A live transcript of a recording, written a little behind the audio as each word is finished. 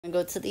And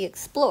go to the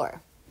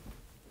Explore.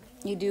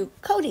 You do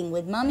coding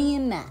with Mommy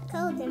and Matt.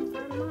 Coding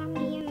for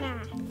Mommy and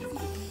Matt.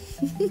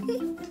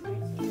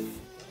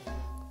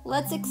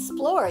 Let's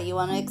explore. You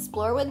want to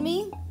explore with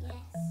me? Yes.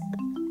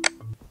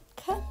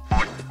 Okay.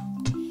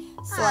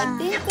 So I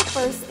think the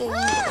first thing,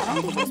 I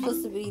don't think we're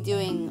supposed to be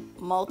doing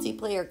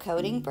multiplayer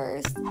coding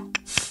first. I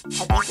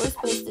think we're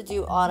supposed to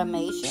do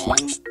automation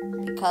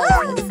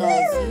because it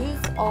says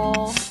use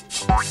all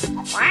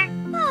pet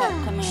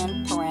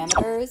command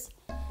parameters.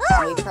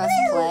 And we press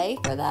play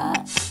for that,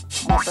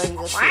 and it brings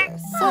us here.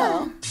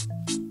 So,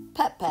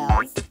 Pet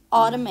Pals,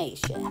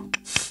 automation.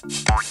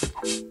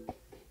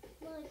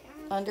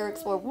 Under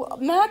Explore.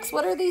 Max,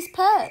 what are these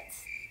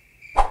pets?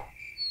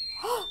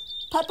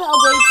 Pet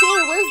Pal Day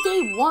 2. Where's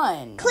Day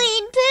 1?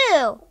 Clean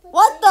poo.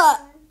 What the?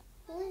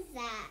 Who is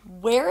that?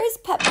 Where is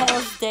Pet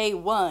Pals Day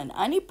 1?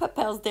 I need Pet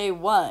Pals Day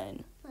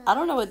 1. I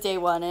don't know what Day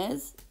 1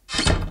 is.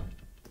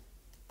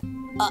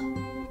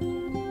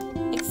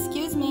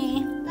 Excuse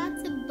me.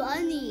 That's a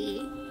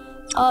bunny.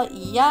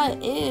 Yeah,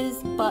 it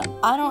is, but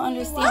I don't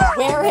understand.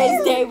 Where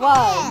is Day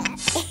 1?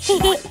 Is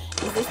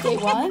this Day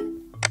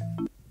 1?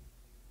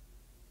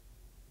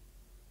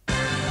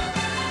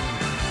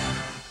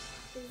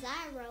 Is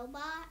that a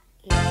robot?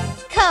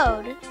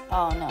 Code.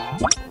 Oh, no.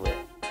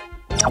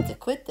 We have to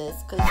quit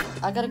this because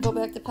I got to go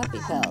back to Puppy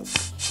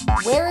Pals.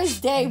 Where is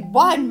Day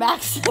 1,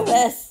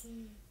 Maximus?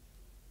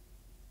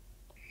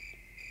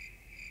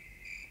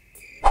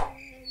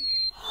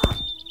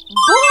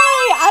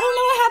 Boy, I don't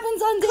know what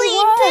happens on Day 1.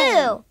 Clean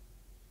poo.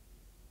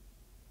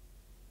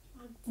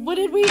 What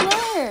did we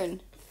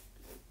learn?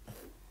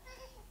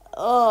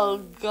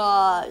 Oh,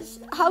 gosh.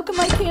 How come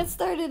I can't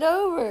start it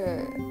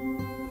over?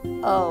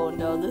 Oh,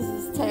 no, this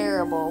is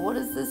terrible. What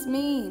does this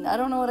mean? I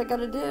don't know what I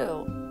gotta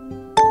do.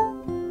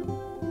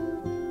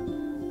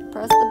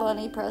 Press the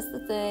bunny, press the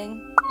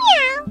thing.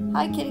 Meow.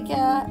 Hi, kitty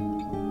cat.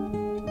 Meow.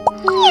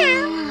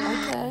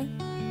 Okay.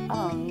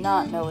 I do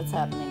not know what's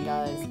happening,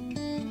 guys.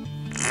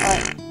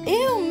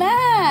 Ew,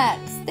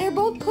 Max! They're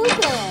both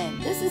pooping.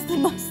 This is the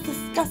most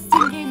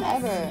disgusting game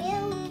ever.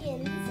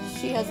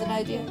 She has an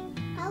idea.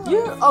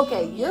 You're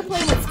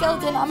playing with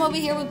skeleton. I'm over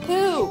here with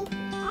poop.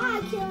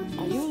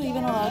 Are you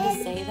even allowed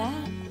to say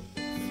that?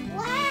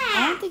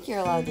 I don't think you're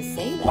allowed to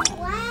say that.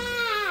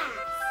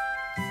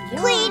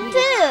 Clean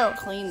poo.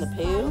 Clean the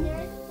poo?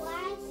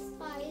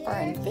 For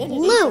infinity,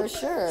 Loop. for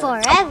sure.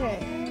 Forever.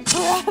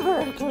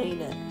 Forever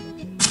clean it.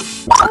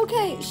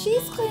 Okay,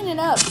 she's cleaning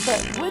up,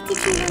 but what did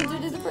she learn to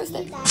do the first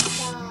day?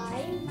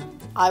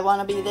 I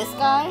want to be this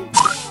guy?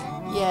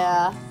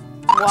 Yeah.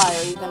 Why?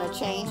 Are you going to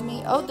change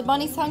me? Oh, the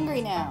bunny's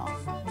hungry now.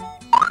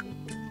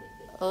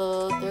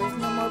 There's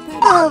no more poo.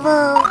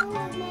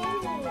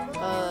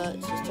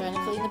 She's trying to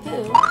clean the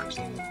poo.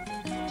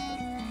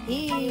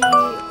 He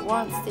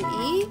wants to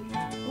eat?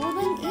 Well,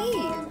 then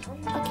eat.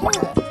 A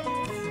carrot.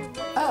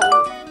 Oh,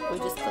 we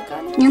just click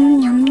on it?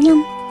 Yum, yum, yum.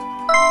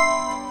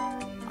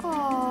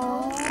 Aww.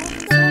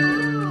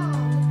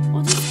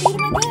 We'll just feed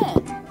him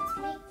again.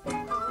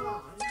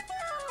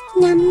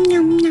 Yum,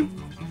 yum, yum.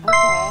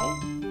 Okay.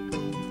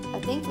 I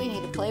think we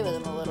need to play with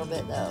him a little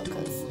bit, though,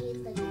 because...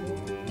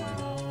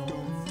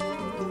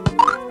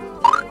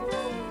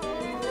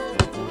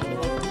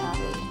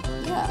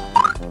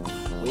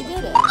 We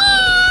did it.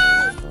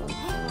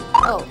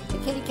 Oh, the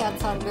kitty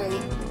cat's hungry.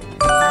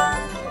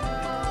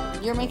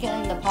 You're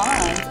making the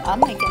pond. I'm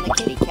making the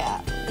kitty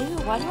cat. Ew,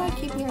 why do I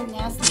keep hearing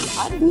nasty?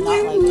 I do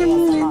not like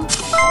ASMR.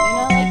 I do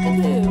not like the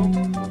poo.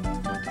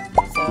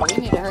 So we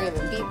need to hurry up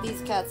and beat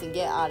these cats and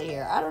get out of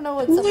here. I don't know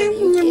what's up with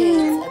you kids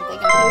and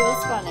thinking poo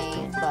is funny,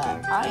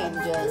 but I am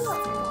just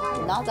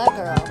not that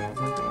girl.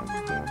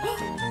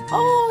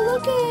 Oh,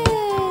 look it!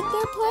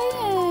 They're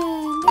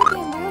playing. They're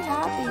getting real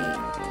happy.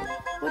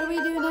 What do we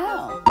do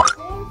now?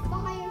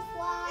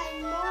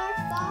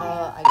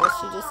 I guess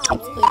she just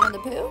keeps cleaning the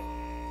poo?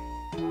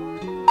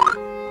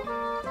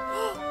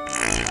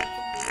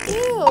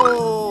 Ew,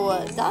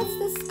 that's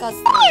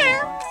disgusting.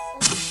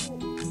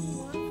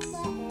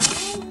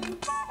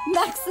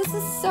 Max, this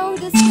is so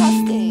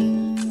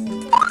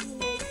disgusting.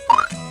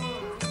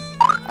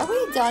 Are we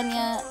done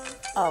yet?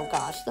 Oh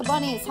gosh, the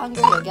bunny is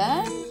hungry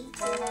again?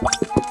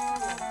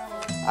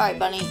 Alright,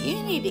 Bunny,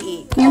 you need to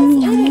eat because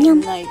it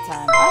is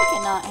nighttime. I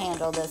cannot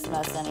handle this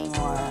mess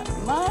anymore.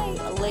 My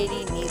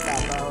lady needs a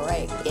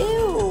break.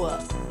 Ew!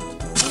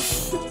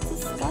 This is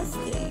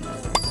disgusting.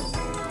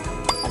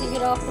 How do you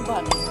get off the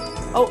bunny?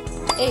 Oh,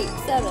 8,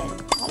 7.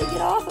 How do you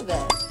get off of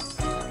it?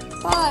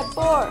 5,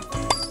 4.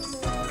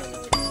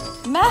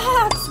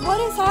 Max, what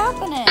is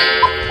happening?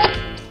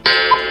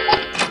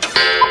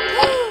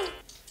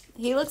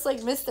 He looks like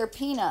Mr.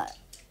 Peanut.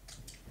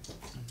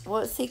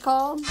 What's he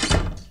called?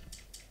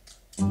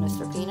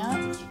 Mr.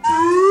 Peanut.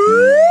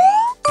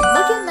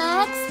 Look at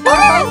Max. My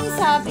bunny's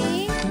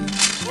happy.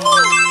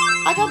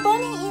 I got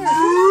bunny ears.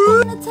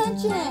 You're not paying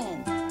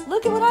attention.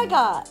 Look at what I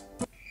got.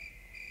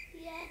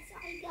 Yes,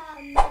 I got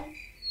them.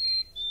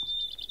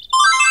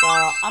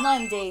 Well, I'm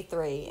on day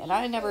 3, and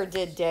I never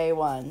did day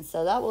 1,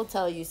 so that will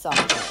tell you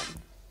something.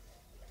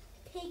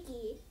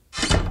 Piggy.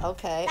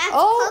 Okay. That's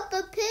Oh,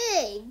 Peppa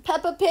Pig.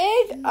 Peppa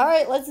Pig? All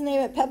right, let's name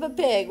it Peppa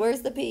Pig.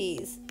 Where's the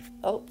P's?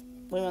 Oh,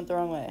 we went the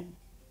wrong way.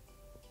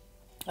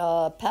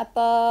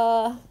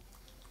 Peppa.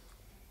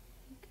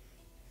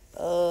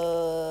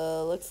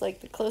 Looks like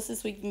the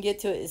closest we can get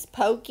to it is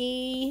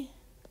Pokey.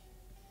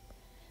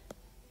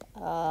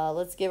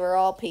 Let's give her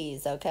all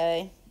P's,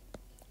 okay?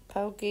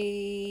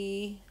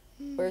 Pokey.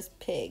 Where's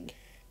Pig?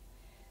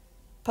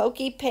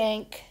 Pokey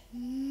Pink.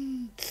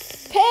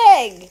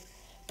 Pig!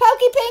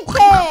 Pokey Pink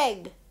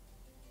Pig!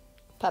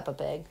 Peppa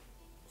Pig.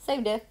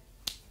 Same diff.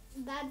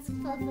 That's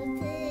Peppa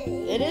Pig.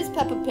 It is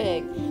Peppa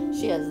Pig.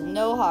 She has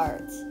no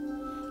hearts.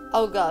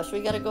 Oh gosh,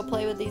 we gotta go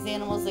play with these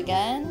animals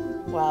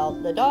again? Well,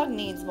 the dog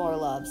needs more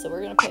love, so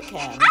we're gonna pick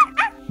him.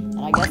 And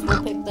I guess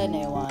we'll pick the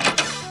new one.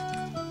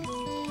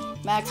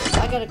 Max, if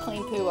I gotta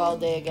clean poo all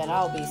day again,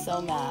 I'll be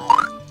so mad.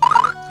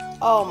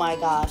 Oh my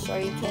gosh, are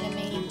you kidding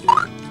me?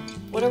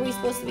 What are we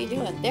supposed to be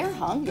doing? They're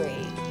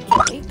hungry.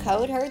 Can we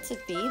code her to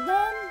feed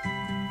them?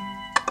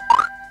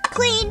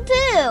 Clean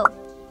poo.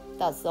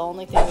 That's the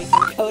only thing we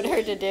can code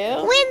her to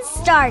do? When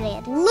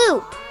started.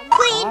 Loop.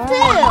 Clean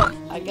Alright.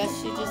 poo. I guess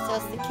she just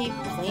has to keep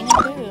cleaning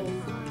poo.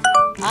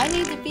 I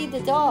need to feed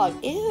the dog.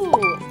 Ew,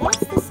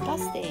 that's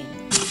disgusting.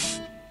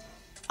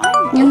 I'm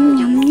over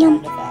these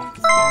sound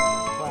effects.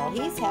 Well,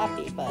 he's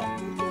happy, but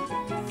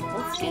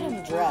let's get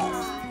him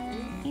dressed.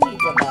 He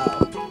needs a bow.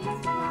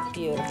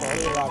 Beautiful,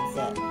 he loves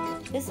it.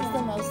 This is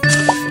the most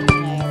disgusting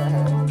thing I ever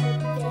heard.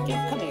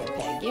 Dude, come here,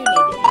 pig. You need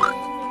to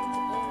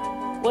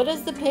eat. What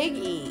does the pig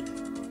eat?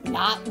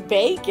 Not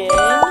bacon.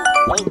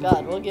 Oh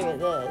God, we'll give it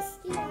this.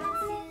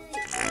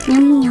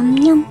 Yum, yum,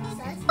 yum.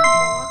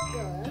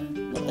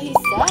 He's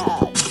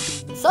sad.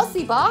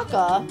 Sussy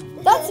Baka?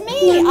 That's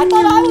me. I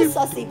thought I was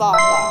Sussy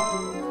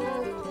Baka.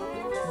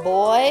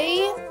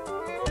 Boy.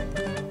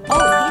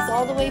 Oh, he's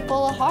all the way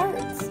full of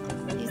hearts.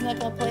 He's not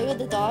gonna play with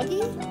the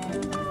doggy?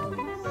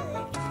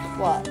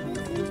 What?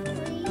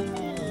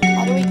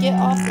 How do we get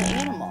off the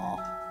animal?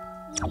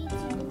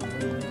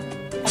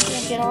 I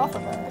can't get off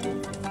of her.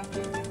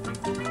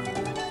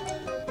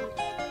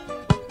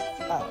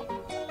 Oh.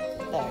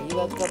 There, you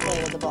have to go play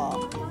with the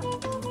ball.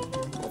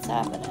 What's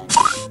happening?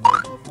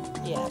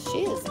 Yeah,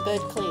 she is a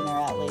good cleaner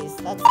at least.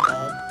 That's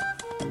good.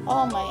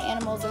 Oh, my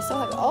animals are so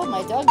happy. Oh,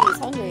 my doggy's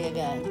hungry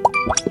again.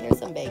 Here's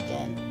some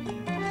bacon.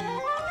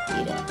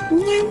 Eat it.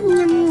 Yum,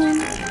 yum, yum.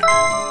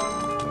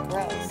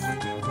 Gross.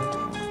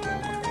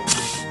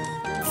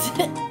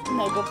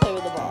 No, go play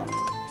with the ball.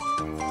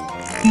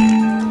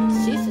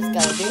 She's just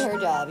got to do her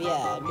job.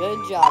 Yeah, good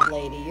job,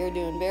 lady. You're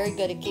doing very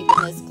good at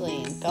keeping this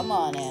clean. Come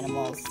on,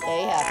 animals.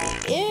 Stay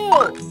happy.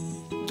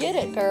 Ew! Get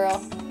it,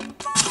 girl.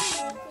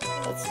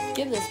 Let's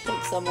give this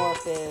pig some more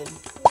food.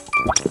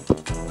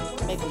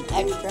 Make him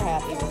extra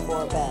happy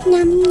before bed.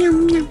 Yum,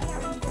 yum, yum.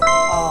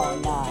 Oh,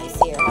 nice.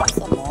 Here, have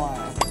some more.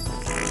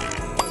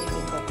 You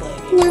can go play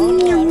again. Yum, Oh,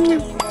 no, I yum, don't have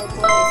yum. any more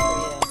plays for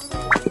you.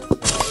 Yeah,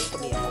 you can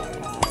be a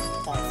better hat.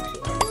 That's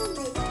cute.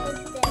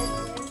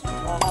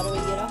 Well, how do we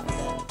get off of it?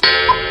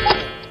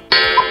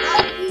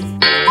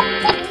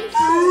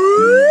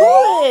 Who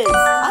is?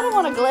 I don't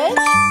want to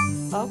glitch.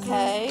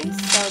 Okay,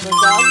 so the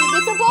doggy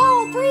gets a ball.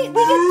 We get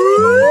 3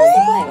 balls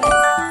to play with.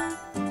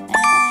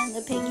 And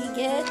the piggy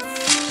gets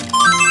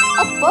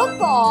a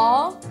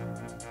football.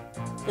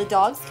 The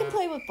dogs can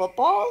play with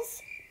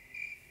footballs?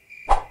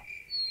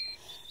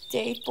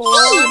 Day 4.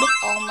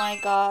 Oh my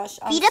gosh,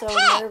 I'm Feed a so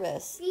pet.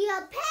 nervous. Feed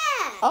a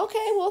pet.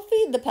 Okay, we'll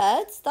feed the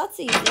pets. That's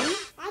easy.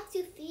 How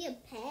to feed a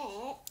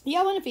pet?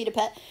 Yeah, I want to feed a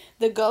pet.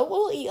 The goat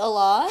will eat a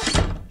lot.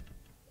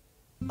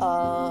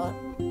 Go.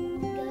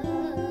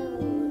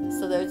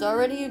 So there's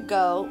already a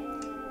goat.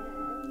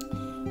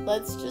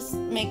 Let's just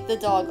make the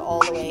dog all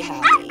the way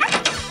happy.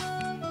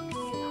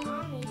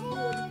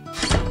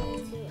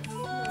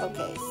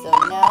 Okay, so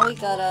now we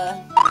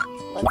gotta,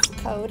 let's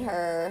code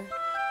her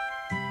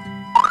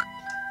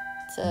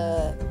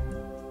to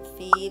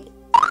feed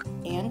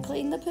and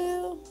clean the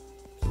poo.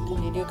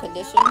 Can you do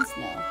conditions?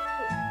 No.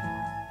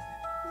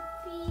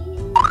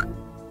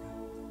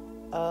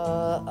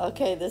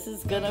 Okay, this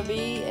is gonna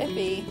be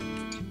iffy.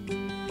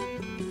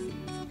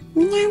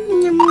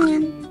 Yum, yum,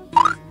 yum.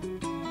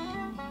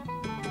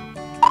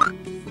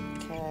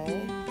 Okay.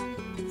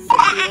 So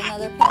feed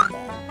another pet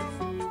then.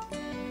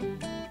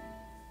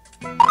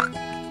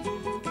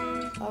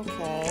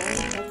 Okay,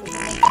 that doesn't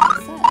make any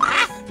sense.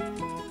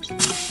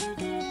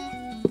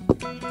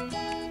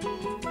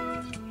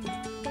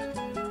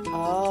 Oh,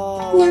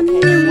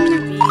 okay, so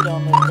feed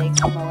them if they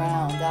come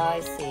around. I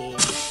see.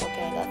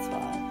 Okay, that's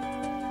fine.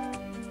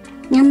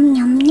 Yum,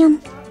 yum, yum.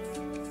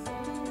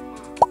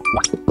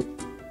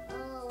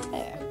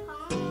 There.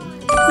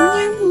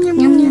 Yum, yum,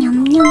 yum, yum,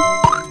 yum.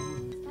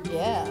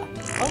 Yeah.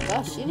 Oh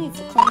gosh, she needs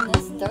to clean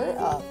this dirt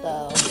up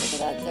though. Look at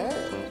that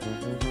dirt.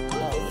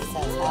 Oh, he's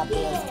as happy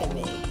as can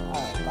be.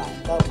 Alright, fine.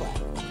 Go play.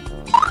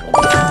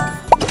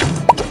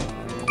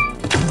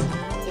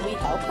 Did we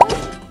help her?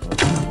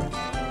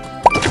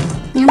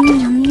 Yum,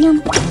 yum, yum.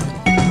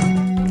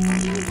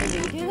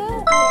 Did we do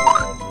that?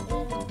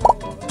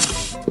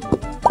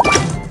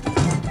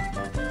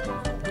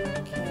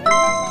 Okay.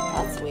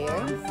 That's weird.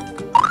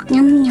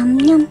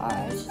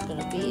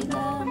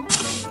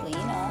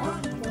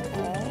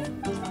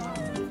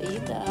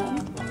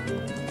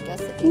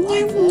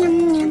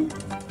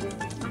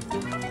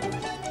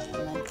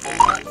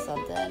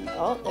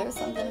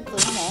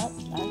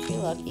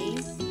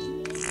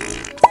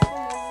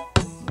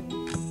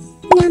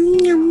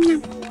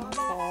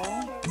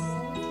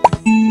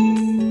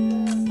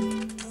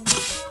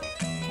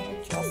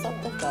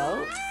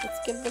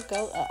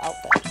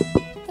 outfit.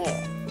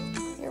 There.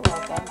 You're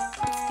welcome.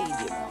 Let's feed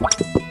you more.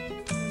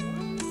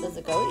 Does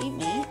it go eat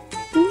meat?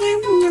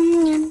 Yum, yum,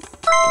 yum.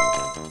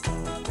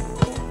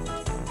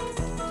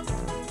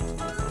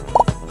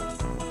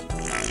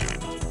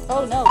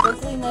 Oh no, go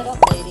clean that up,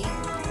 lady.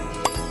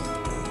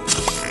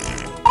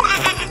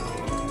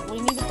 We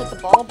need to put the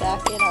ball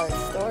back in our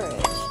storage.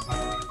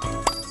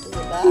 Is it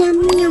back?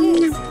 Yum, There yum, it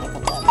is. yum. Pick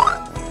up that ball.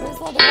 Where's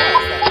all the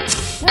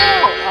balls? No!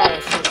 Oh,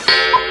 shoot.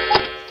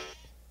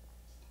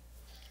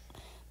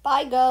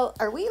 Bye, goat.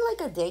 Are we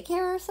like a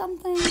daycare or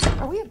something?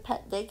 Are we a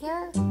pet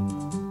daycare? That's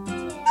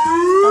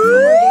what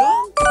we're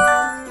doing?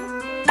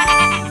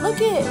 Look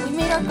it! We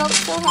made our goat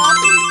so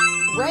happy.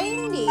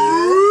 Reindeer.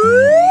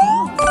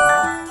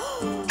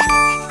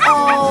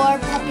 Oh, our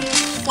puppy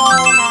is so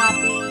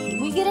happy.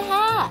 We get a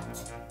hat.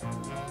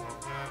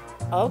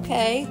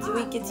 Okay, do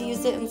we get to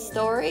use it in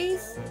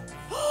stories?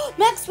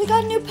 Max, we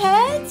got a new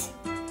pet?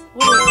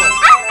 What is it?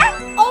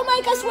 Oh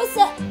my gosh, what's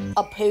that?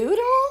 A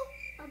poodle?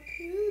 A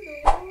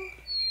poodle.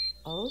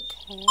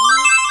 Okay.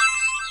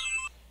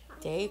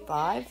 Day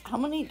 5. How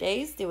many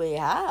days do we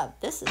have?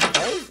 This is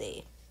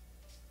crazy.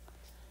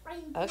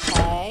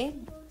 Okay.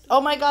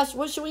 Oh my gosh,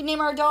 what should we name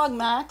our dog,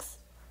 Max?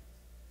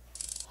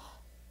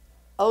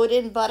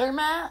 Odin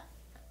Buttermat?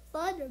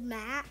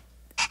 Buttermat.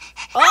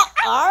 Oh,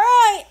 all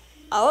right.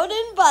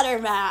 Odin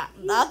Buttermat.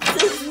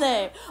 That's his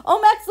name. Oh,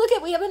 Max, look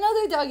it. We have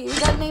another doggy. We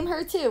got to name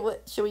her, too.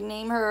 What should we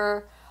name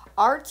her?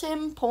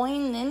 Artem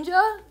Point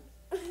Ninja?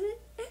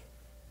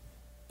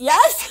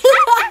 Yes?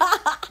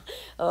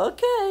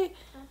 Okay.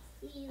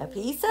 If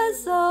he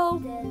says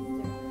so.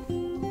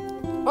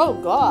 Oh,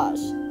 gosh.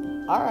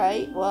 All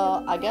right.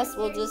 Well, I guess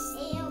we'll just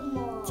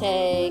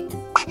take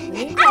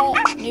new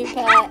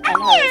pet,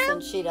 and her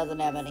since she doesn't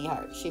have any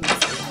heart. She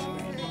must be hungry.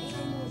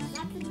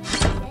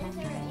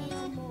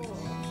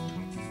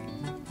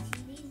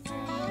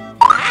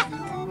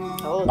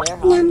 Oh, they're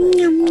hungry.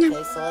 Yum, yum, yum.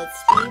 Okay, so let's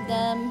feed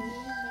them.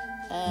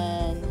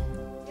 And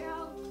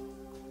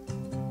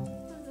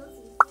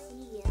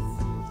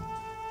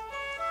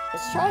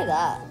let's try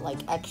that. Like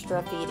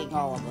extra feeding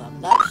all of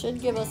them. That should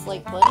give us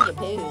like plenty of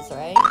poos,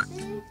 right?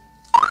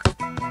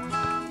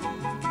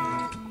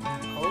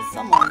 Oh,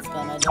 someone's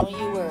gonna. Don't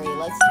you worry.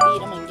 Let's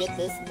feed them and get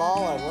this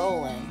ball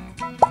a-rolling.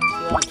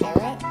 You want a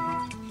carrot?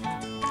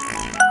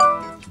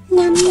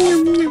 Yum,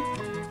 yum, yum.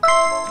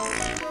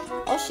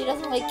 Oh, she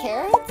doesn't like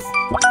carrots?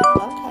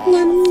 Okay.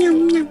 Yum,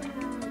 yum, yum.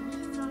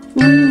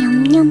 Yum,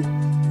 yum, yum.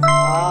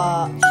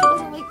 She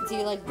doesn't like, do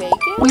you like bacon?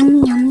 Yum,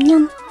 yum,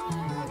 yum.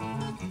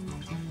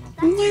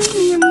 Yum,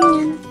 yum,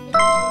 yum.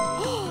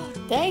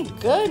 Thank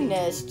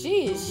goodness.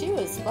 Jeez, she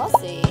was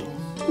fussy.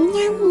 Yum,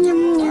 yum,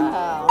 yum.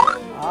 Wow.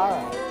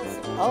 Alright.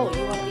 Oh,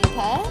 you want to be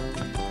pet?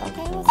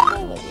 Okay, let's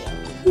play with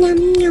you. Yum,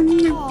 yum,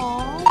 yum.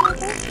 Aww, you're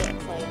both getting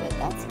played with.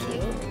 That's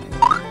cute.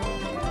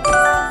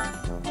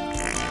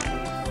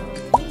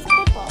 Here's a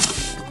football.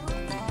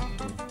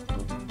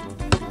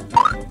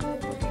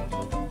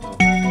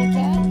 Hey,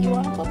 cat, you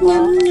want a football?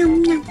 Yum, yum,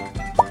 yum.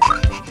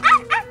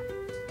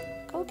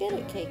 Go get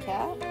it,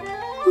 K-Cat.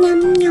 Yum,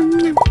 yum,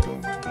 yum.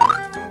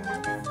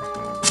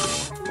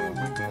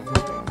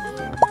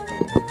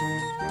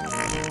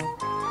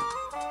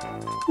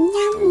 Yum,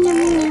 yum,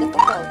 Where'd yum. the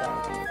football go?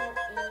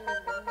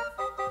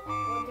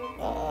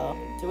 Uh-oh.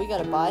 Do we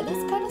gotta buy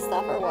this kind of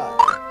stuff or what?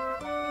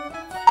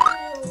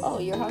 Oh,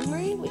 you're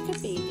hungry? We could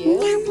feed you.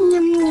 Yum,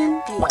 yum,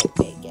 yum. You like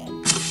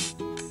bacon.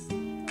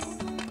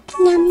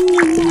 Yum,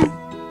 yum, yum.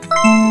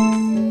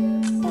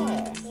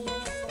 There.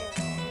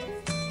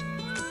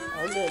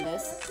 Oh,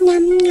 goodness.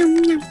 Yum, yum,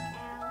 yum.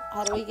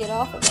 How do we get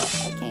off of it?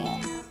 I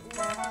can't.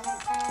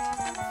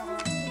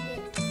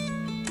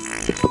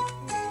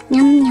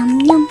 Yum, yum,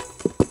 yum.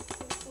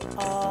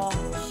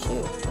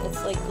 Shoot.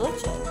 It's like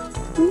glitching.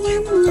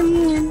 Yum, yum,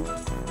 yum.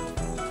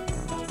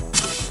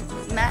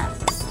 Max.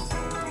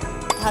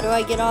 How do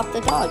I get off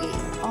the doggy?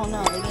 Oh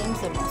no, the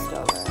game's almost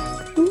over.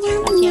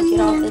 Yum, I can't yum, get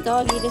off yum. the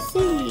doggy to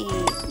see.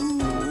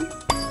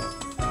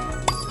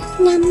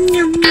 Yum,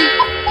 yum, yum.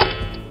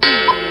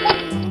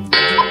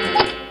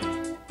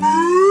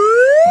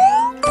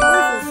 That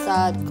was a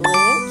sad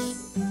glitch.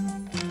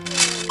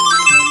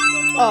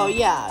 Oh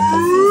yeah,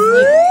 because he's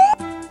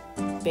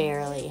like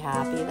barely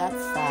happy. That's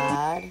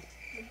sad.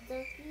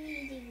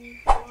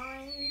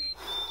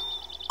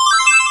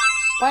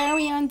 Why are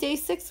we on day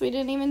 6? We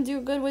didn't even do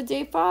good with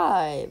day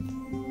 5.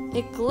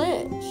 It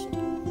glitched.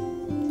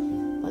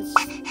 Let's...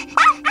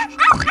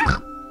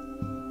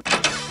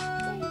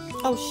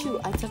 Oh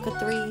shoot, I took a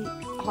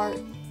 3-heart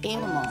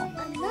animal.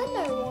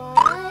 Another one?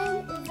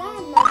 Is that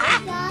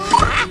another guy?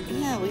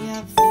 Yeah, we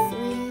have 3.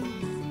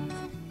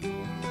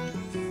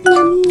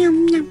 Yum, yum,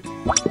 yum.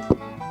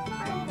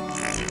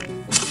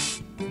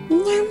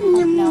 Yum,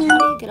 yum, Now, yum. how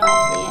do you get off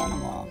the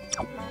animal?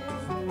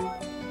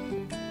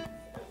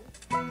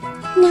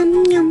 Yum,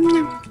 yum,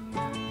 yum.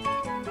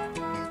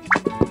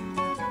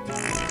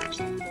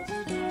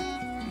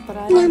 But I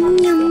don't Yum,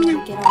 understand yum, how yum.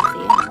 to get off the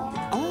animal.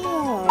 Oh.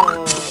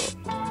 Okay.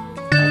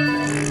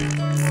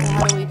 So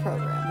how do we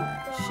program her?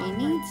 She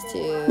needs to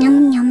Yum,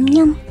 yum,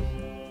 yum.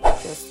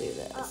 just do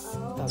this.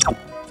 Okay.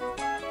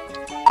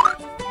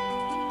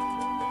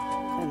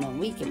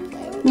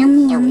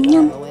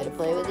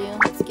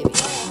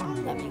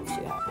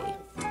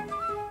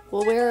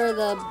 Well, where are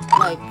the,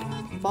 like,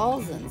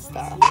 balls and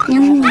stuff?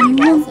 Yum, yum,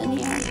 balls in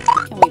here?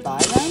 Can we buy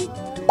them?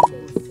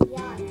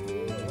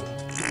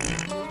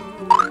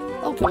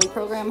 Oh, can we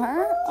program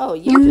her? Oh,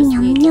 you just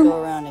need to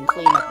go around and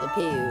clean up the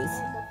pews.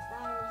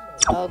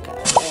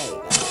 Okay, there you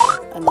go.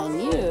 And then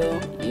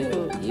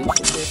you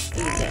should just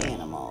feed the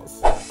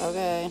animals.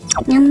 Okay?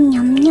 Yum,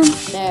 yum, yum.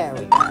 There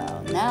we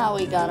go. Now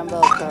we got them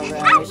both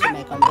programmed. We should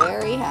make them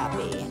very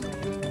happy.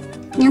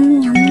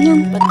 Yum, yum,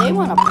 yum. But they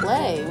want to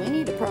play. We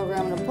need to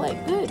program them to play.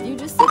 Good. You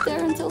just sit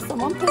there until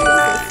someone plays.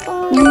 It's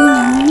fine. Yum,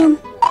 yum, yum.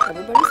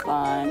 Everybody's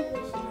fine.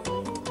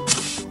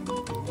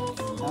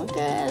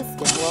 Okay, it's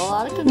getting a little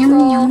out of Yum,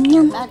 control. yum,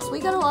 yum. Max, we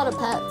got a lot of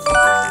pets.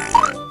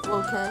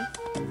 Okay.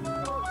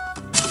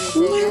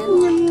 You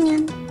Yum, digging?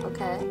 yum, yum.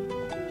 Okay.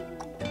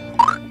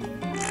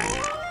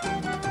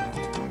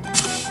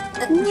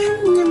 Yum,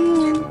 yum,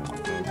 yum.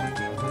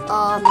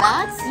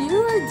 Max, you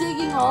are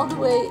digging all the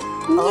way.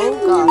 Oh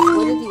gosh,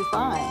 what did you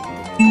find?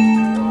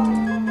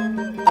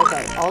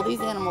 Okay, all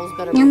these animals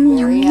better be Yum,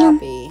 very yum, yum.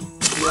 happy.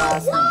 You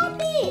asked me.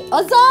 Zombie! A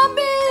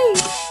zombie!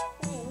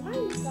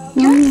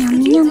 Yum, Did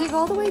yum, you yum. dig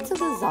all the way to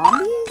the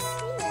zombies?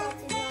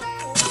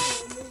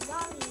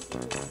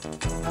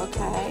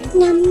 Okay.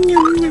 Yum,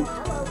 yum, yum.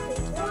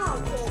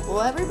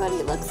 Well,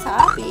 everybody looks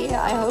happy.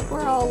 I hope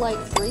we're all like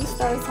 3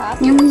 stars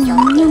happy Yum, or yum,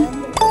 something.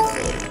 yum. Let's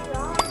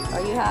see.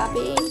 Are you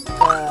happy? Good.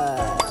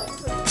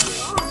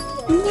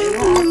 Are you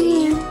Yum, happy?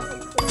 yum.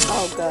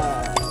 Oh, good.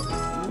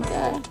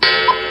 Okay.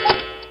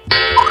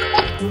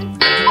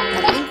 I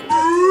think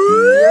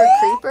you're a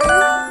creeper?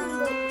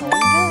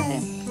 Okay.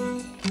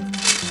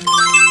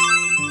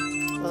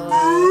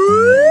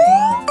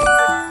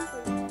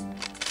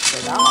 So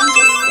that one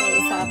just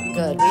stays happy.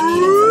 Good. We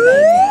needed some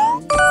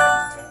bacon.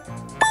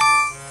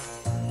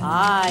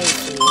 I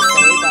see. So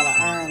we gotta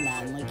earn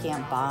them. We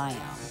can't buy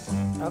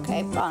them.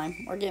 Okay,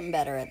 fine. We're getting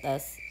better at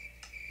this.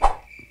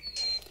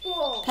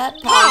 Pet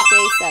Pals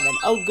Day 7.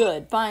 Oh,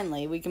 good.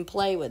 Finally, we can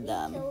play with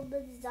them. Kill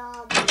the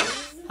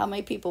zombies. How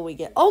many people we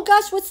get? Oh,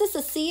 gosh, what's this?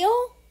 A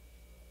seal?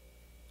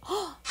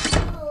 Oh,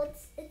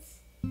 it's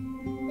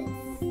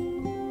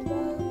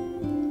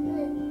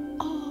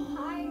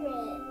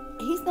pirate.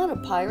 He's not a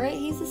pirate.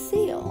 He's a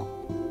seal.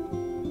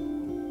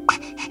 That's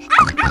crazy.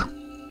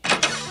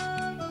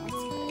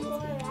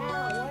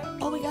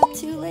 Oh, we got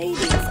 2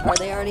 ladies. Are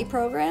they already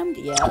programmed?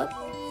 Yep.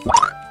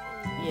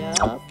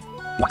 Yep.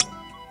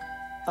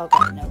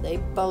 Okay, no, they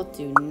both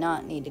do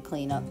not need to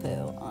clean up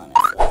poo,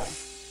 honestly.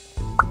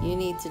 You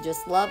need to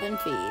just love and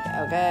feed,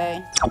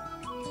 okay?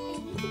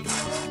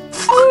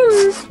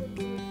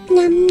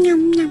 Yum,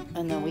 yum, yum.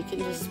 And then we can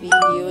just feed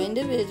you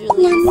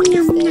individually Yum, so you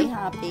yum, stay yum.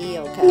 happy,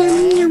 Yum,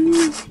 okay? yum,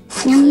 yum.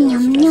 Actually, Yum,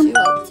 let's yum, dress yum. you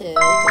up too,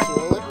 because you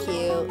will look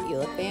cute. You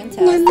look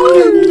fantastic. Yum,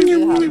 You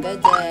yum, have a yum.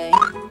 good day.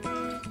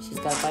 She's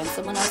got to find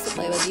someone else to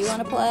play with. You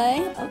want to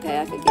play? Okay,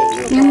 I could get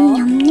you a Yum, ball.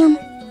 yum, yum.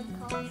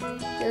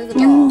 Here's a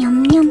Yum, ball.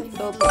 yum, yum.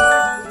 Go play.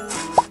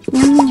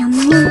 Yum, yum,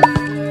 yum.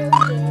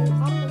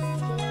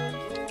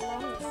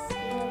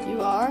 You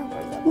are?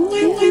 Where's that ball?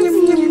 Yum, Yeah, yum,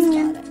 she's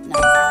yum, got it.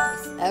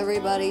 Nice.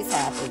 Everybody's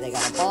happy. They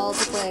got a ball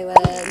to play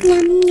with.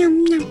 Yum,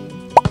 yum, yum.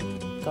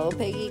 Go,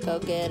 Piggy. Go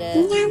get it.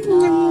 Yum,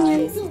 yum,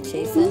 Nice.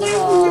 Chasing the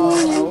ball.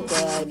 Oh,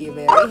 good. You're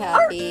very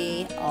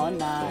happy. Oh,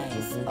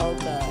 nice. Oh,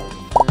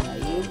 good. Now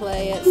you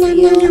play it. Yum, Seal.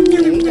 yum, yum,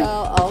 There you yum.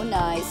 go. Oh,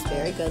 nice.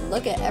 Very good.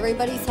 Look at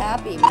everybody's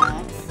happy,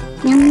 Max.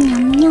 Yum,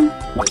 yum, yum.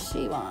 What does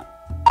she want?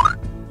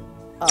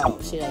 Oh,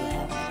 she doesn't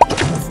have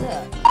anything. What's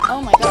that?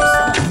 Oh my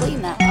gosh, someone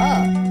clean that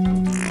up.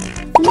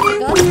 What's Yum,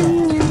 that?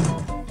 yum, yum.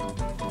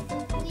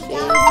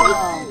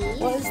 Jeez,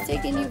 what is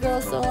taking you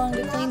girls so long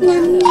to clean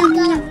Yum, that We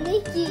up? got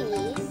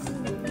Mickey's.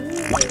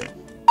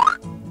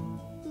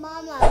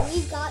 Mama,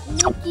 we got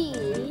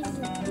Mickey's.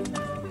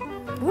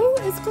 Who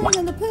is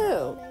cleaning the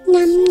poo?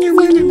 Yum, yum,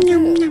 yum,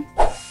 yum, yum.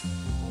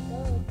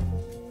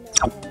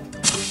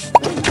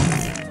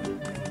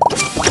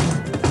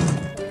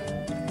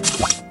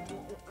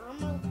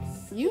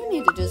 You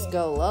need to just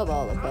go love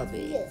all the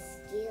puppies.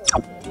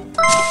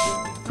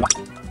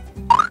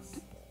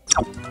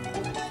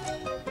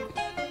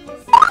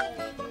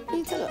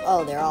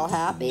 Oh, they're all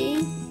happy?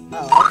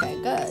 Oh, okay,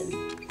 good.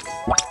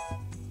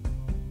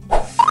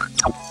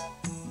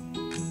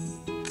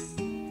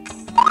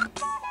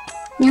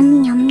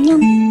 Yum, yum,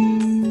 yum.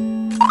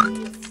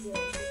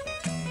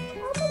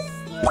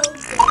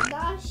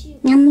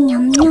 Yum,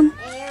 yum, yum.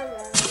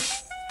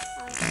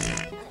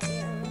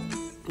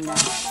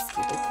 Nice.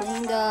 Keep it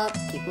cleaned up.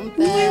 Keep them Yum,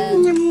 fed.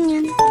 yum,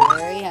 yum. Keep them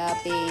very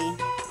happy.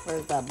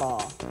 Where's that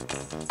ball?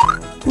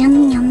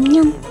 Yum, yum,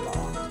 yum. Need the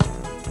ball.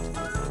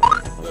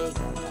 There you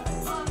go, guys.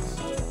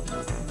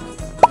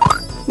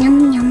 Yum,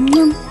 yum,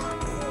 yum.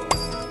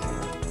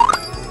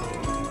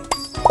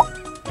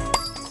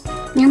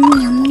 Yum,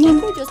 yum, I yum.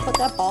 think we just put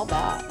that ball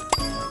back.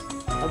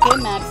 Okay,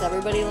 Max,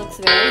 everybody looks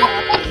very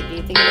happy. Do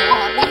you think they're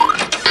happy?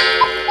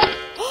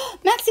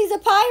 Maxie's a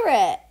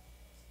pirate!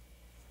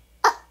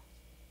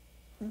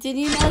 Did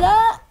you know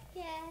that?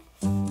 Yeah.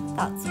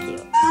 That's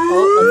cute.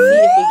 Oh, let's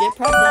see if we get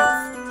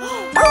presents.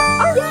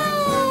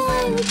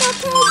 Yay! We got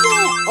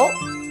presents! Oh,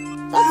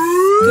 that's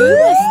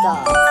scuba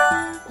stuff.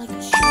 like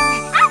a shirt.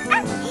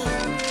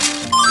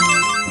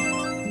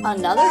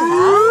 Another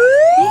hat?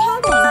 We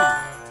have one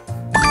hat.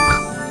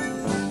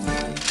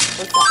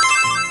 What's that?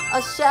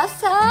 A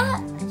chef's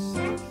hat?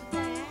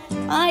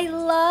 I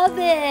love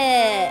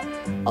it.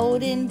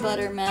 Odin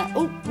butter mat.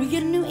 Oh, we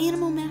get a new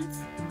animal mat.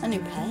 A new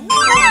pet?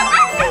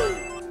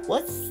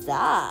 What's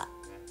that?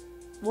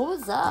 What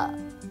was that?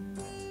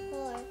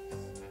 Horse.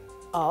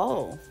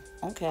 Oh,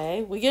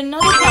 okay. We get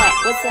another pet.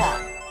 What's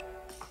that?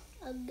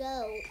 A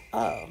goat.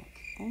 Oh,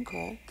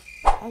 okay.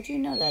 How'd you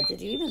know that? Did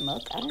you even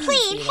look? I didn't see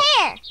it.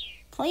 hair.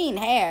 Clean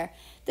hair?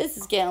 This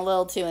is getting a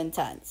little too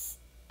intense.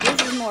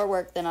 This is more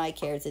work than I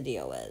care to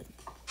deal with.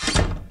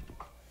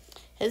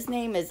 His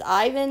name is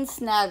Ivan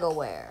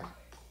Snaggleware.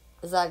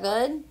 Is that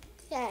good?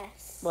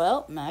 Yes.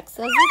 Well, Max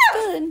says it's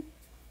good.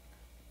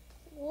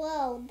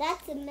 Whoa,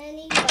 that's a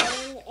mini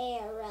bow and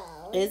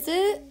arrow. Is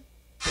it?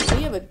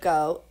 We have a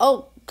goat.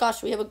 Oh,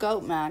 gosh, we have a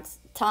goat, Max.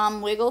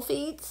 Tom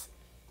Wigglefeet?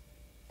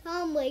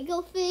 Tom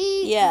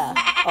Wigglefeet? Yeah.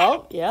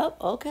 Oh, yep.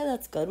 Okay,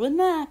 that's good with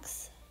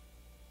Max.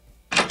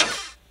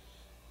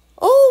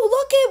 Oh,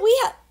 look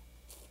it.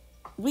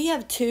 We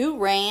have two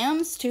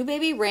rams, two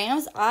baby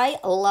rams. I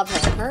love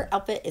her. Her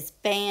outfit is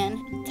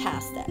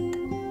fantastic.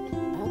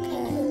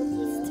 Okay,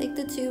 let's take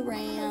the two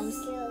rams.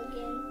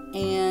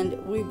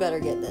 And we better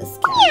get this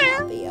cat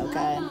happy,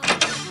 okay?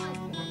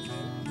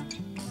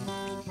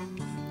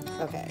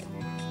 Okay.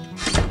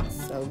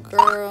 So,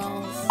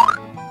 girls,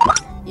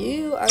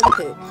 you are the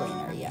poop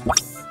cleaner,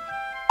 yes.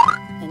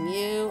 And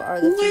you are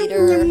the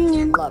feeder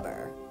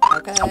lover,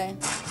 okay?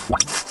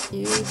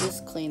 You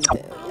just clean the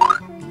poo, yeah.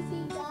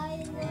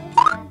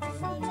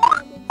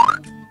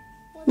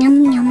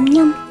 Yum, yum,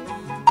 yum.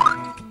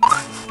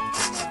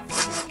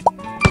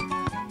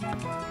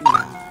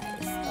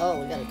 Nice. Oh,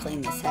 we gotta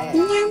clean this hair.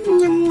 Yum,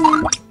 yum,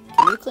 yum.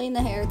 Can you clean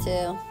the hair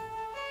too?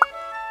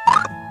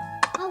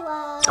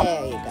 Hello.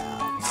 There you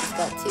go. She's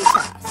got two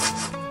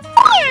tasks.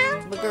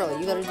 But girl,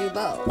 you gotta do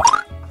both.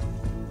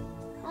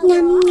 Yum, Hello,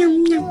 yum, I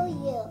yum. kill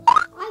you.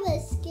 I'm a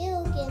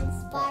skeleton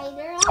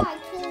spider. I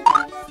killed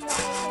you,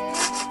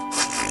 spider.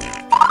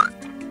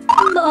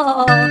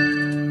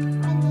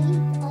 I need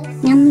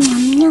a Yum,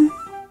 yum, yum.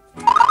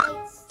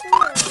 straight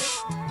sword.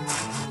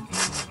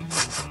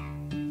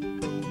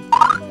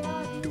 Where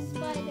are you,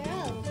 spider?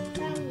 Oh,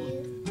 found you.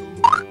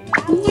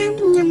 Yum,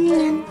 yum,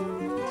 yum.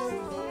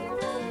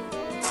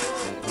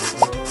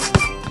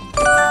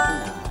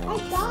 I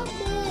got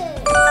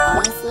this.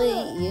 Honestly,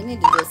 you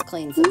need to just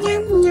clean some hair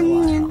Yum, for a yum,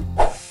 while. yum.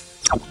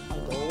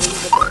 Like, leave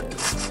the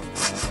birds.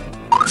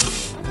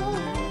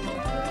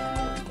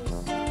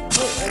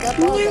 Wait, where'd that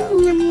ball Yum, go?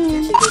 yum, Did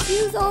yum. she just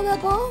use all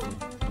that ball?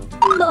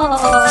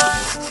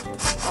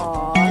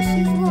 Aw,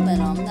 she's loving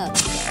them.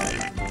 That's good.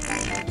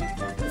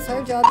 It's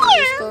her job to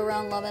just go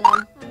around loving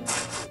them.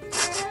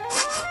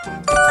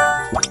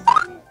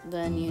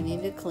 Then you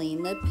need to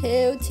clean the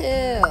poo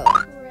too.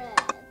 Red.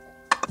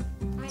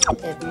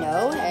 If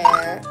no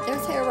hair,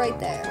 there's hair right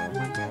there.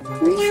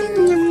 Are you Yum,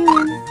 serious? yum,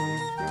 yum.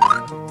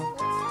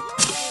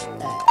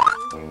 There.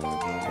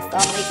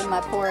 Stop making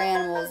my poor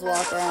animals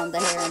walk around the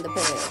hair and the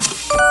poo.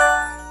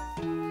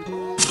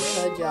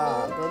 Good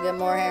job. Go get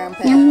more hair and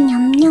poo. Yum,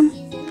 yum, yum.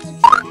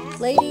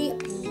 Lady,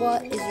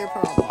 what is your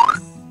problem?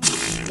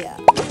 Yeah,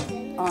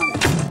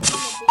 honestly.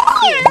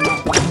 She is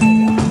not doing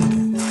a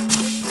good job.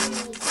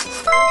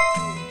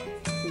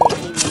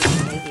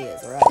 Nikki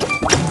is right.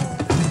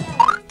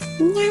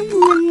 Yum, yum,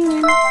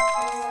 yum.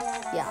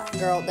 Yeah,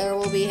 girl, there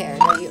will be hair.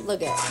 Don't you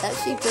look at that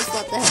sheep just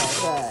let the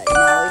hair. Good.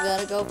 Now we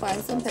gotta go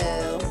find some poo.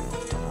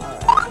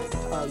 Alright.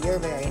 Oh, you're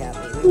very happy.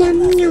 We won't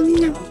mess Yum, with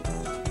yum, you.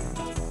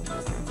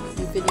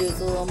 You could use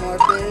a little more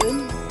food.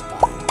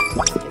 Fine.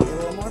 Let's give you a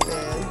little more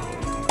food.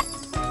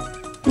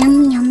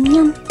 Yum, yum,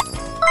 yum.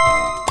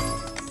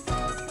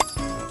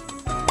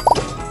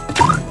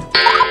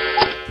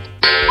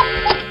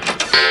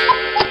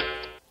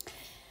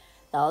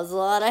 That was a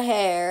lot of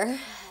hair.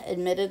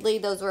 Admittedly,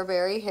 those were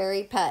very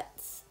hairy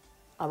pets.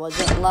 I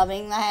wasn't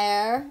loving the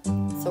hair,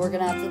 so we're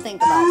gonna have to think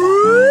about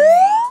that.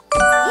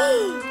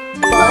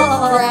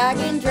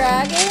 Buzz Dragon?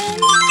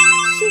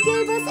 She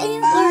gave us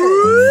antlers.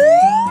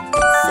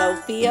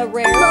 Sophia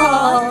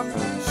Rare,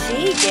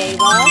 she gave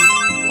us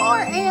more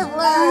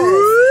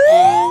antlers.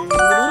 And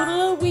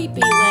little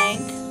Weepy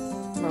Link.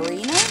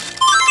 Marina?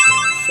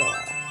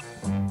 Sure.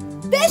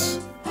 Fish!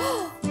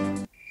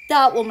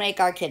 That will make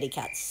our kitty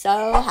cat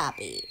so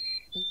happy.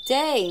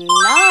 Day 9.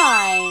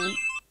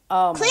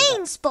 Oh my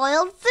God.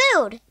 spoiled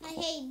food. I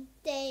hate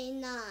day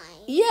 9.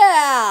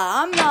 Yeah,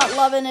 I'm not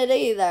loving it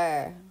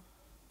either.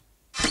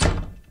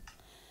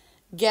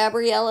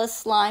 Gabriella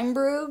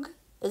Slimebrug?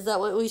 Is that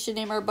what we should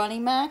name our bunny,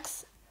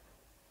 Max?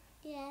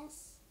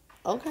 Yes.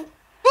 Okay.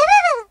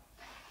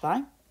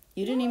 Fine.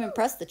 You didn't even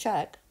press the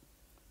check.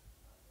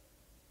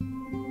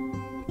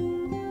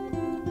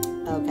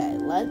 Okay,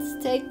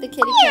 let's take the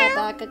kitty cat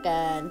back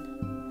again.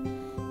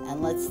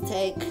 And let's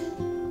take this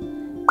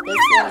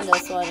one, and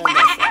this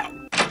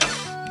one.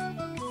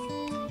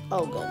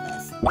 Oh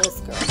goodness,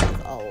 this girl has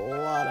a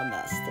lot of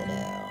mess to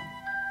do.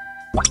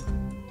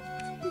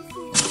 This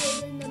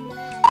is in the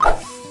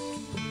mess.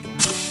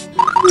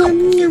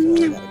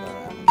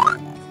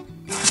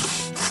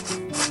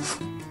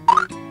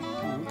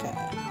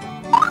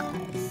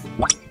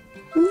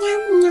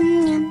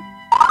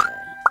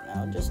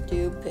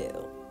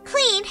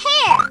 Clean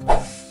hair.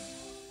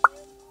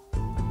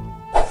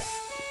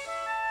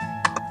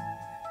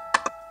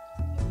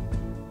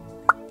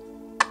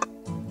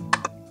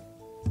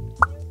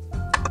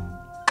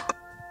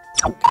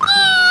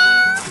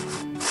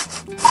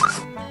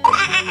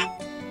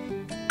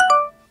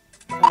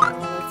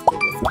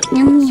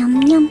 Yum,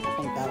 yum, yum. I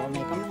think that'll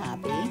make them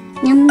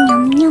happy. Yum,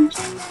 yum, yum.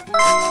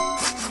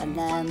 And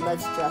then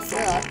let's dress her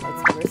up.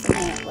 Let's give her some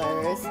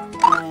antlers.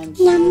 And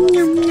she Yum, looks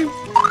yum, good. yum.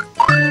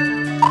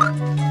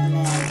 And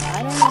then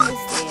I don't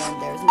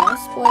understand. There's no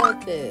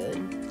spoiled food.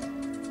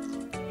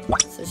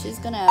 So she's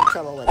going to have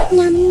trouble with that.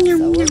 Yum, command, yum,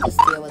 so we'll yum. just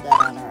deal with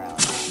that on our own,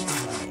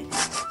 honestly.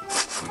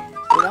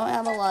 We don't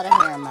have a lot of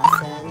hair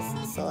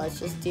messes. So let's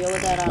just deal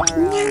with that on our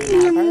own.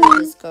 And have her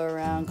just go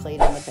around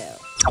cleaning the poo.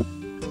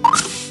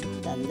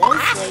 Then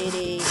this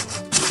lady, I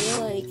feel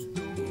like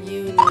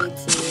you need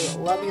to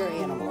love your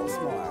animals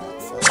more.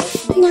 So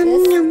let's make Yum,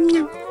 this. yum,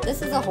 yum.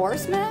 This is a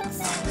horse, Max?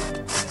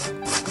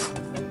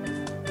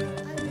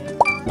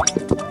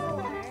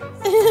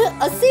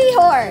 A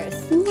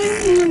seahorse! Yum,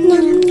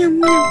 yum, yum,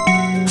 yum.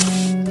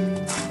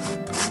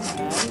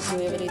 Alright, do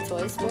we have any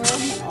toys for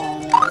him? Oh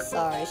no,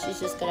 sorry. She's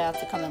just gonna have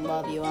to come and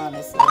love you,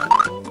 honestly.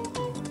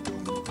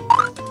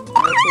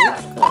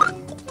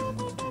 Good.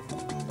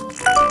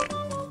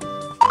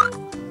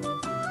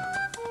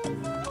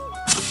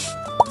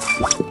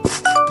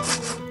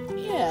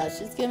 Yeah,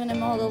 she's giving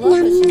him all the love,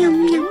 but she's not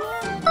feeding him.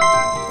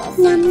 That's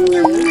Yum, seems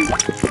yum, rude.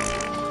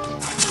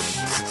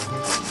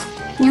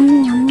 Yum,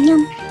 yum,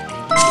 yum.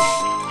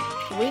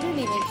 We didn't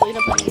even clean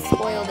up any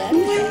spoiled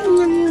anything.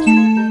 Yum,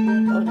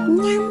 yum, Oh no.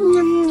 yum,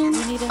 yum, yum.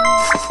 We need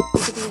we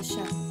could be a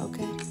chef,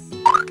 okay?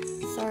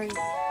 Sorry,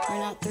 we're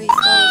not 3 stars.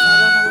 I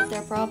don't know what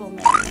their problem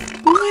is.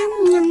 Yum,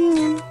 yum,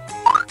 yum.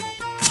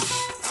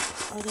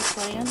 Are they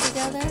playing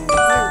together?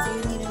 Here, do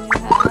you need a new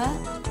hat?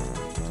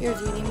 Here,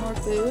 do you need more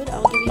food?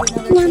 I'll give you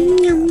another Yum,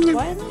 kid. yum, yum.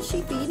 Why isn't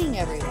she feeding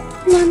everyone?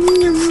 Yum,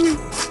 yum, yum.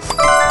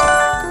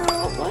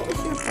 Girl, what is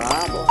your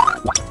problem?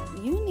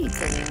 You need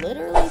to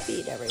literally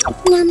feed everyone.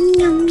 Yum,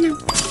 yum, yum.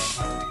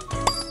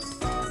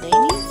 They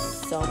need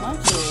so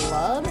much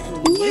love,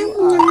 and you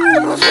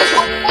are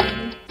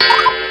kidding.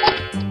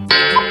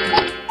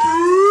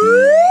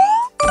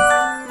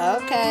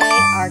 Okay,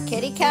 our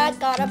kitty cat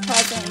got a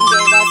present and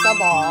gave us a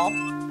ball.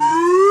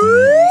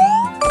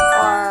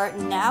 Our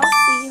now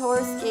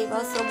seahorse gave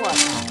us a what?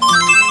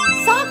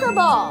 Soccer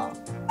ball!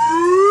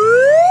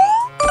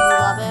 You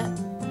love it?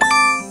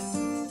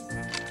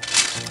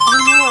 Oh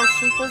no, our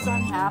sheep was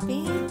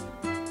unhappy?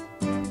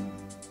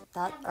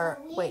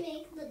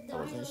 Wait, that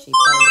wasn't a sheep,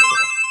 that was a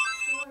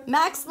sheep.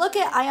 Max, look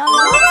it, I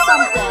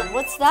unlocked something.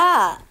 What's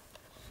that?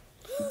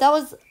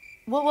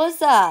 What was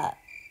that?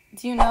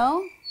 Do you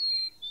know?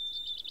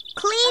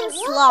 Clean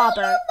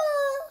slobber.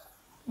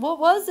 What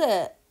was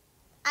it?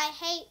 I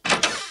hate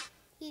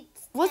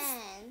it's What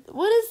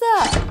is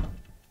that?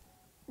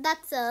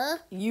 That's a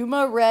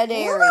Yuma Red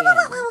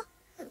Aryan.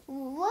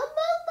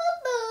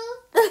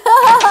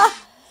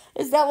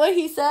 Is that what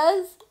he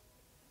says?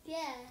 yeah.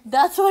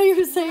 That's why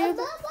you're saying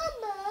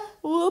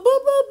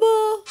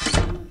Wah-ba-ba-ba.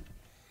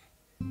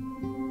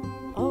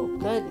 Oh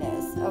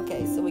goodness.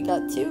 Okay, so we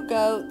got 2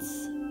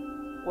 goats.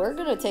 We're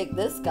gonna take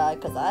this guy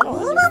because I don't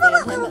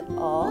understand him at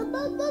all.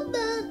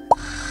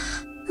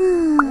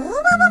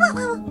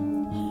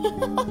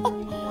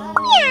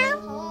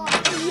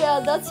 Yeah,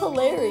 that's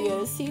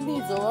hilarious. He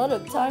needs a lot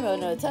of time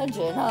and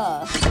attention,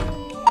 huh?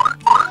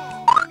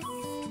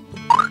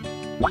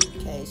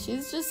 Okay,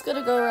 she's just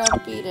gonna go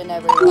around feeding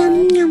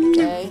everyone.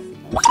 Okay?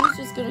 And she's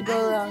just gonna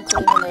go around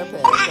cleaning their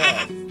poo.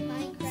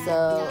 Good.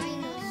 So,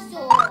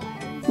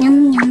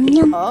 Yum, yum,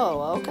 yum.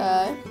 oh,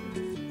 okay.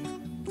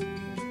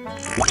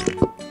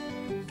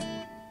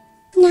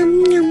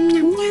 Yum, yum,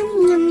 yum, yum,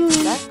 yum, Is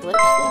yum. that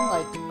glitch thing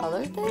like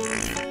other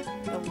things?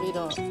 No, we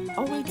don't.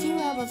 Oh, we do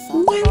have a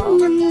soccer Yum, ball.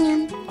 yum,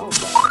 yum. Oh,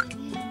 good.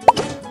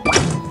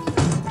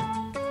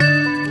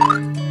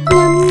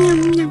 Yum,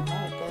 yum, yum.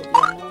 Alright, good. You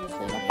want to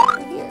clean up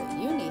over here.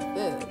 You need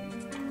food.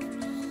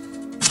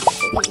 So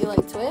give you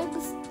like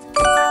twigs?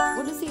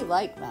 What does he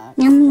like, Max?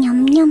 Yum,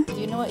 yum, yum. Do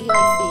you know what he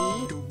likes to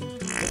eat?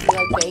 Does he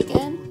like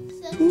bacon?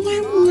 Yum,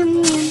 yum,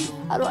 yum.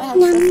 I don't have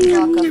Sesame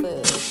Waka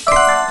food.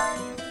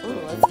 Ooh,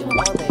 let's give him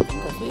more bacon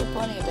because we have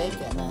plenty of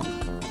bacon then.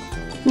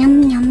 Yum,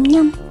 yum,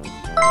 yum.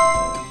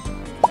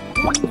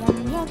 Yum, yum,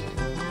 yum.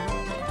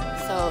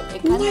 So it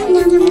kind of Yum,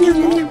 likes yum, yum,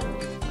 anything. yum.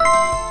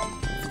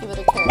 Let's give it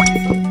a carrot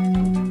seed.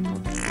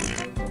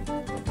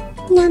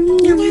 Yum,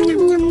 yum,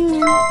 yum, yum,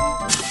 yum.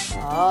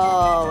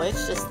 Oh,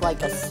 it's just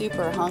like a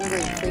super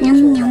hungry creature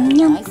Yum, yum, then.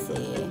 yum. I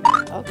see.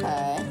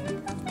 Okay.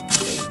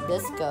 So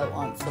this goat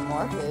wants some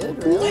more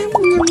food, really? Yum,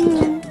 yum,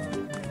 yum.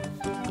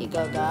 Here you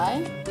go,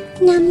 guy.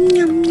 Yum,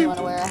 yum, You yum. want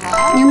to wear a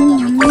hat? Yum, Let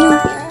me yum, get yum.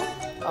 up here.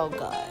 Oh, good.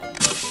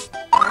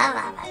 So you're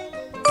happy.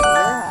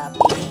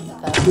 You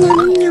got to put Yum,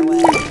 the hair yum,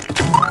 away. yum.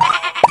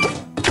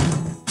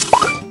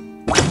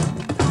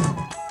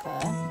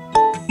 Okay.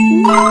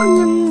 Yum,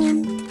 yum,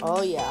 yum.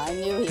 Oh, yeah, I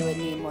knew he would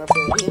need more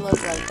food. He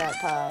looked like that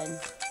kind.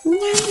 Yum,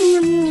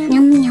 yum, yum.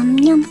 Yum, yum,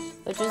 yum.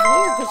 Which is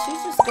weird because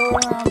she's just going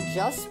around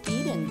just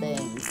feeding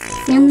things.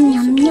 Yum, We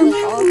yum, should be yum.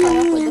 like all caught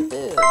up with the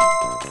food.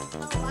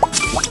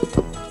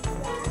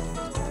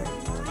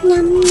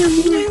 Yum, yum,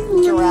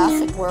 yum,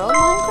 Jurassic World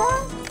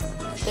Minecraft?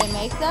 They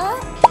make that?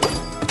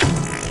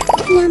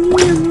 yum,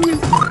 yum, yum.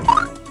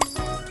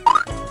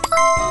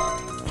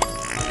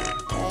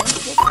 Okay,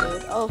 good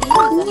food. Oh, he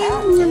needs a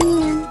hat too.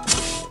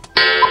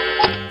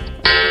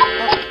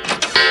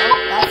 Oh,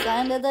 that's the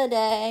end of the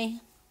day.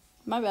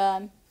 My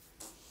bad.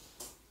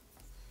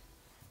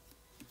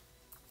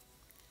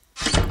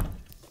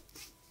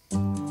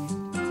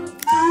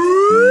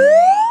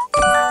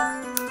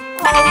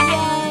 Oh,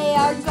 yay!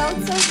 Our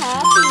goats are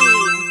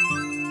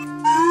happy.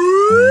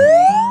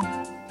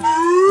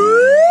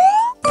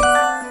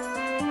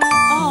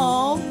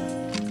 Oh,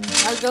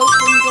 our goats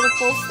didn't get a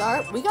full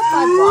start. We got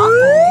 5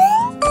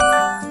 waffles.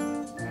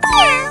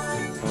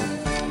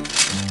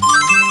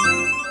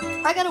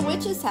 I got a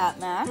witch's hat,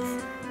 Max.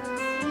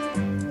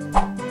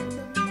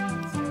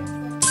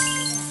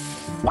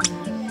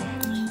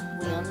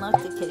 We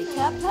unlocked the kitty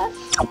cat pet.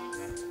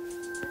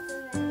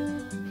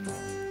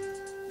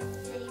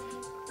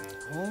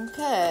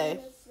 Okay.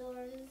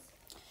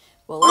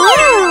 Well,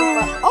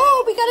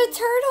 oh, we got a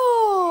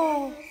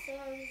turtle.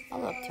 I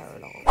love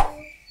turtles.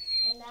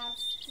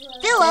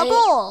 Fill a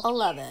bowl.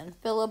 11.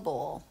 Fill a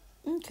bowl.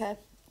 Okay.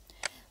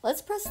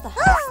 Let's press the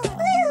house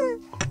now.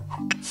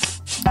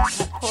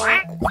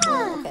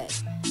 Okay.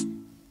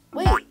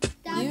 Wait.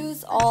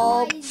 Use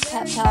all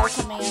Pet Pal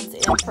commands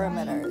and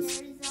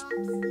perimeters.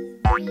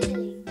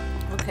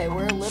 Okay,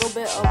 we're a little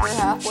bit over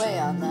halfway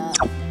on that.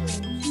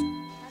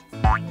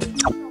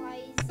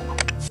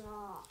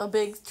 A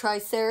big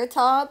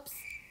triceratops.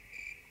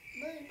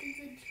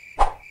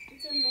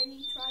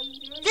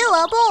 Fill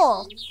a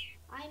bowl.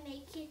 I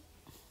make it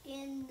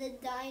in the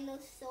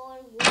dinosaur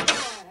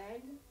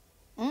world.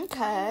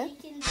 Okay.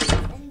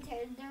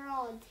 They're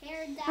all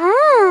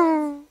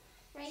pterodactyls.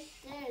 Right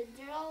there.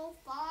 They're all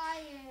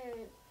fire.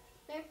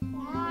 They're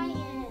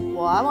flying.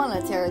 Well, I want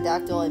a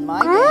pterodactyl in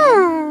my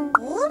game.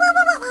 Woo,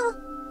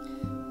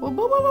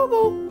 woo, woo, woo,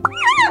 woo.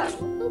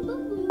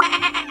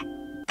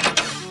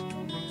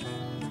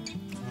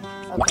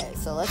 Okay,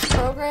 so let's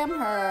program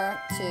her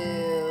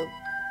to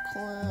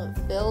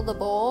fill the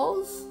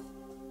bowls.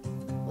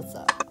 What's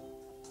up?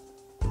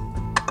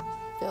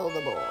 Fill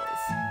the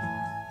bowls.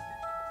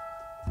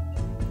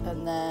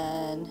 And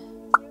then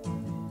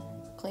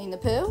clean the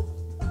poo.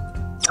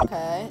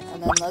 Okay,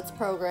 and then let's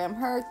program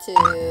her to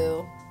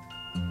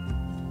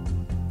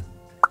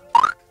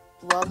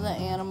love the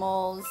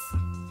animals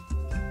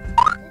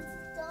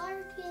It's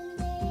dark in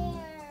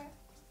there.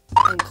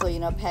 and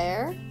clean up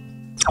hair.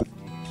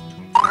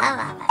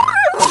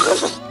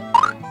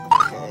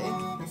 Okay,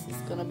 this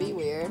is gonna be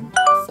weird.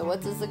 So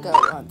what does the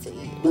goat want to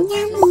eat? Let's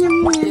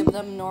just give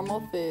them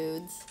normal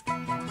foods.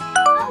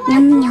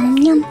 Yum, yum,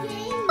 yum.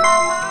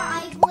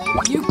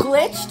 You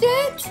glitched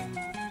it?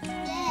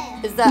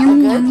 Yeah. Is that a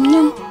Yum, good yum, thing?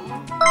 yum.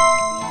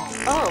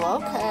 Oh,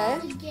 okay.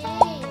 The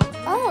game.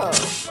 Oh,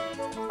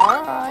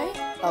 alright.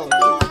 Oh,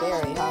 he's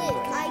very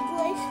hungry. I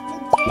glitched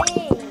the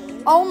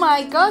game. Oh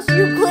my gosh,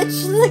 you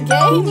glitched the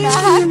game,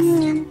 Max!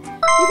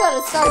 You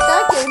gotta start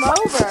that game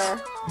over.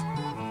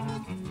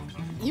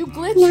 You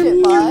glitched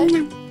it, bud.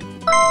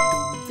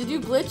 Did you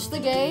glitch the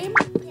game?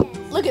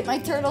 Yes. Look at my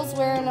turtle's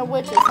wearing a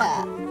witch's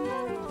hat.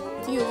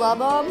 Do you love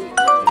him?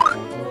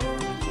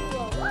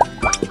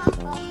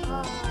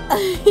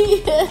 He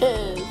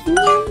is.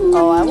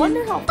 Oh, I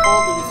wonder how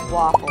full these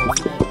waffles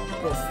make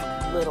this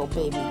little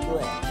baby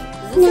glitch.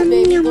 Is this a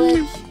baby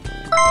glitch?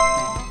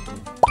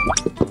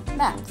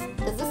 Max,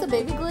 is this a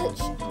baby glitch?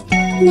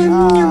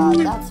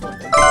 That's what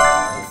the deal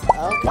is.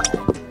 Okay.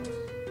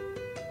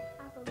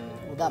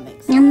 Well, that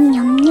makes sense. Yum,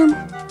 yum, yum. We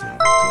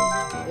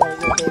gotta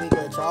give baby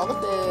glitch all the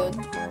food.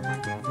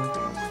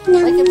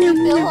 Like, if we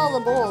fill all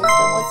the bowls,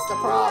 then what's the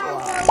problem?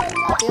 I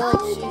feel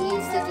like she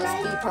needs to just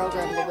be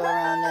programmed to go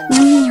around and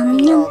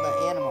feed all the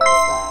animals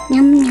that.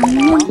 Yum, yum,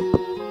 yum.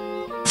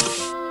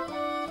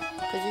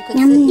 Because you could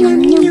sit here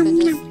and you could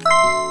just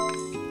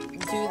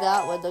do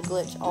that with the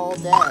glitch all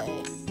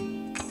day.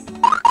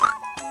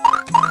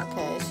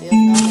 Okay, she has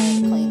no hair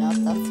to clean up.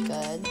 That's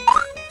good.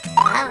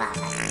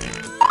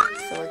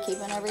 So we're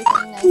keeping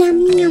everything nice and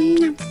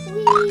clean.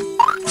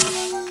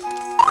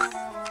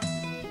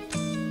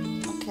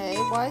 Okay,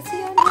 why is he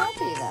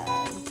unhappy then?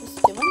 Just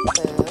give him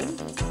food.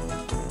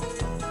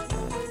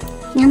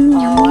 Yum,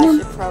 Oh, yum, I yum.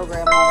 should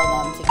program one of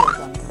them to give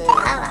them food.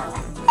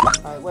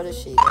 Alright, what is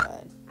she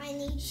doing?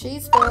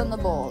 She's filling the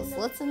bowls.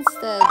 Let's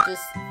instead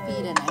just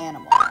feed an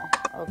animal,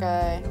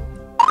 okay?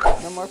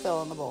 No more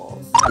filling the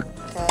bowls,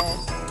 okay?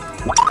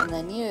 And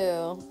then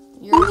you're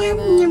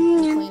living,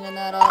 you're cleaning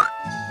that up.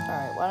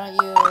 Alright, why don't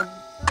you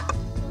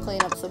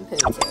clean up some poo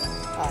too?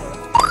 Alright.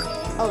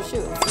 Oh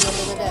shoot, it's the end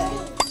of the day.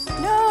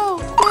 No!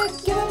 Quick,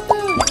 give him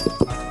food!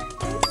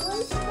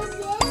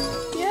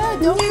 Yeah,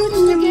 don't glitch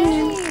the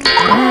game!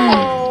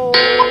 Oh,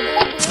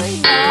 they're very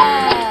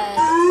mad.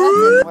 That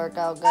didn't work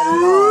out good at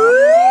all.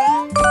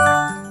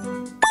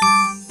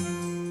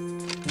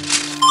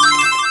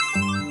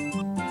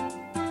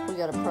 We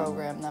gotta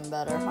program them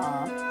better,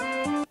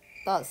 huh?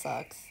 That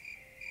sucks.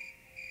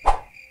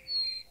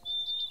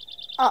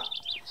 Oh,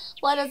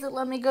 why does it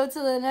let me go to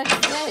the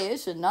next day? It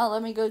should not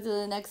let me go to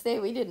the next day.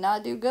 We did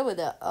not do good with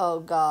it. Oh,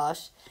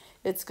 gosh.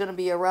 It's going to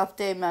be a rough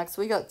day, Max.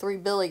 We got 3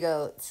 billy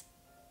goats.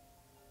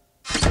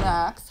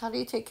 Max, how do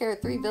you take care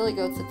of 3 billy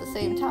goats at the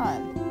same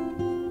time?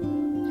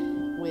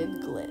 With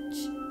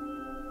glitch.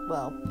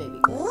 Well, baby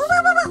glitch.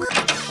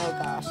 Oh,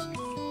 gosh.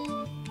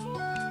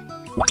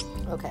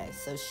 Okay,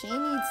 so she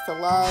needs to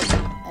love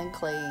and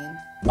clean.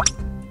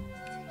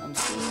 And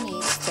she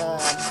needs to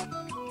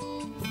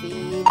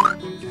feed.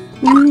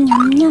 Yum,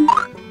 yum, yum.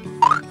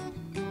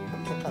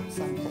 Pick up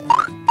some food.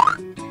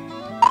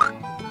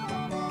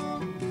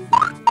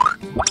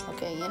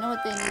 Okay, you know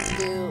what they need to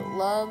do?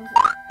 Love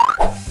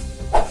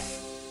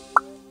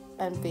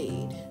and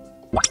feed.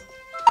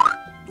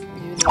 You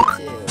need to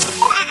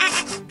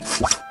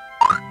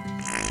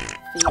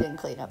feed and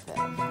clean up there.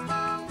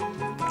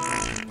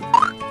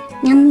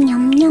 Yum,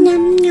 yum, yum,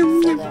 yum,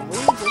 yum, So yum. then we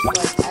just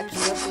like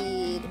extra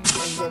feed and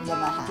give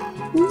them a hat.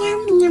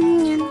 Yum,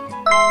 yum, yum.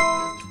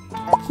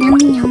 Extra Yum,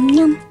 feed. yum,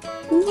 yum.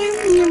 Yum,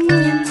 yum,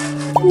 yum.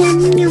 Yum,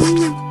 yum,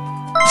 yum.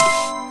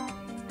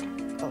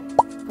 Oh,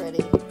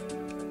 pretty.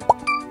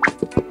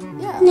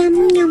 Yeah, Yum,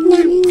 pretty. yum, What's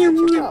yum, your yum,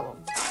 yum. problem?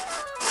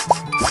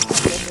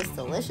 Get this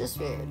delicious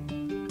food.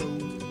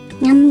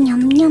 Yum,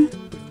 yum, yum.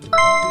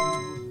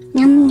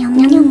 Yum, yum,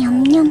 yum,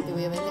 yum, yum. Do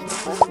we have anything to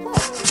play?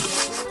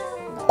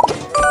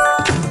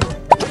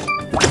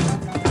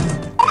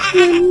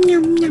 Yum,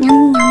 yum, yum,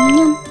 yum, yum,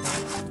 yum.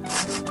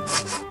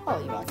 Oh,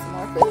 you want some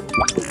more food?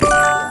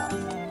 Yeah.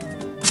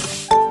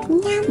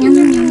 Yum,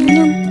 yum, yum,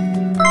 yum.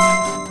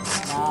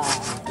 Nice.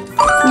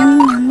 Yum,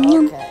 yum,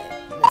 yum. Okay,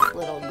 this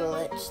little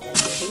glitch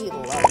thing, he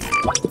loves it.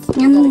 So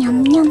Yum, we gotta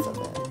yum, give him yum. lots of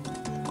it.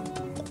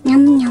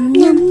 Yum, yum,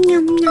 yum,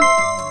 yum, yum.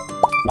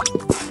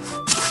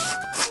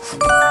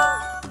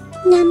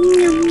 Yum,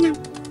 yum, yum.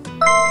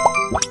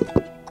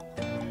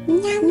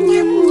 Yum,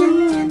 yum,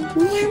 yum, yum.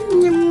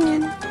 Yum, yum,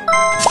 yum.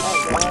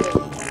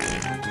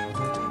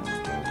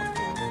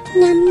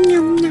 Yum,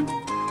 yum, yum.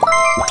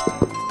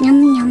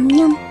 Yum, yum,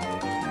 yum.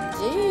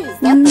 Jeez,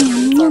 Yum, that thing yum,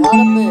 eats a yum. lot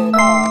of food,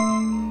 huh?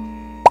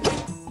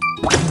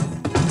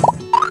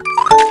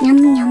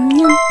 Yum, yum,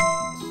 yum.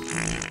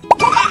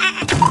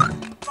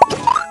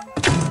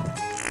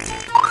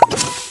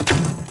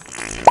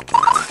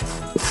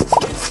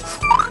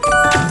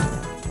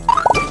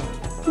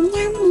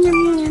 Yum, yum,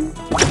 yum.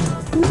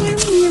 Yum,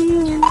 yum,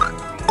 yum.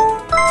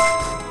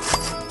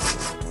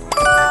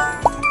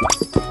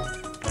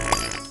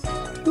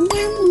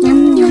 Yum,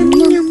 yum, yum,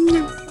 yum,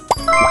 yum.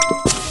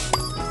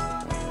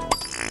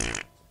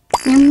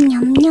 Yum,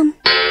 yum, yum.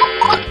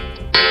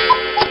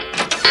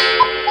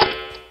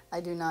 I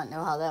do not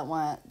know how that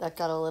went. That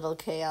got a little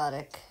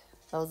chaotic.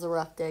 That was a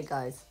rough day,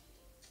 guys.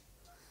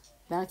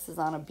 Max is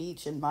on a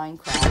beach in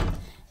Minecraft,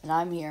 and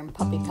I'm here in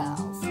Puppy Pals.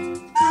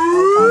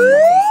 Oh gosh,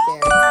 Max, I'm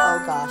scared.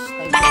 Oh gosh,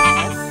 thank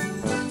goodness.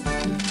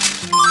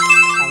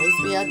 At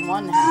least we had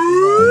one happy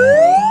billy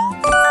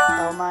goat.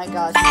 Oh my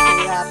gosh, 2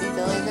 happy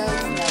billy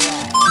goats? No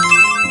way.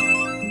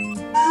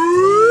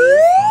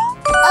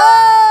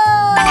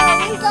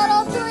 Oh, we got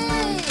all 3!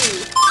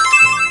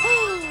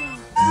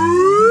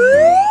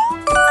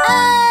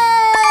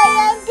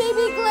 And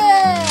baby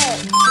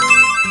glitch!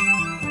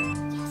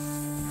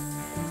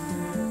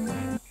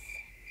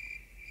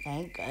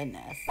 Thank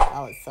goodness. That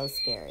was so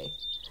scary.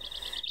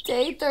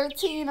 Day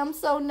 13, I'm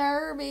so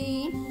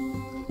nervy.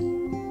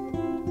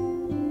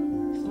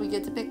 We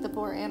get to pick the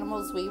 4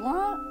 animals we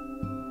want?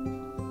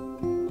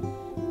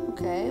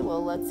 Okay,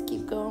 well, let's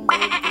keep going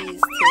with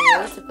these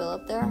 2 to fill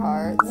up their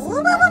hearts.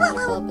 Not going to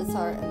fill up his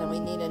heart, and then we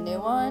need a new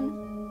one.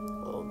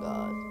 Oh,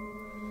 God.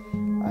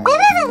 Alright,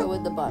 let's go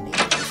with the bunny.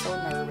 I'm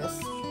so nervous.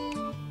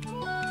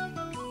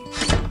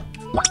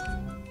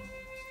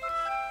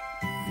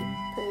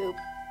 Poop.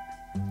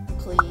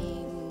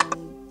 Clean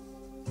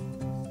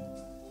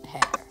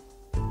hair.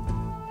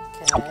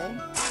 Okay.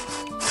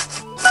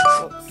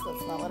 Oops,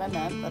 that's not what I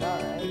meant, but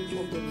alright.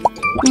 We'll give you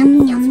food.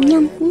 Yum, yum, That's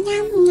yum. right here.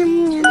 Yum,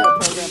 yum, We yum. gotta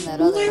program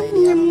that other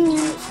lady. I don't even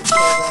know what she's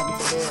programmed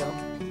to do.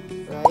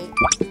 Right?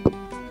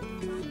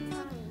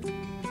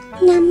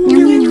 Yum,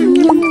 yum, yum,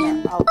 yum. That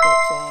outfit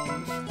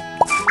change.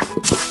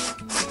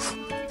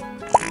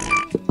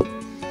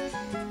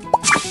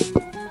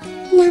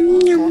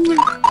 Yum, yum, yum.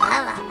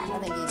 I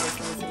think he just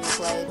needs to be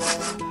played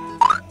with.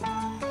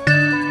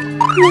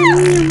 Yum,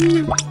 yum,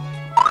 yum.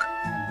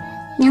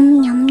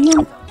 Yum, yum,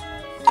 yum.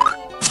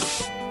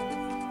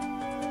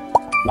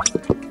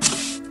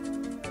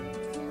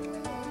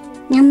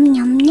 Yum,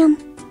 yum, yum.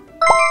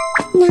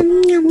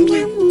 Yum, yum,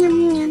 yum,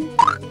 yum, yum.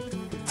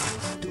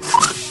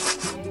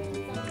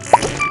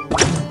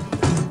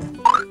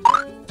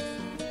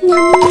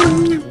 Yum,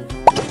 yum, yum.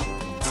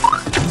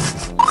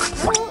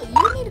 Girl,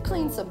 you need to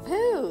clean some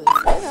poos.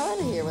 Get out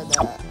of here with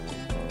that.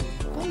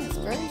 Goodness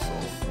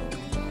gracious.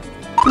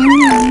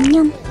 Yum, yum,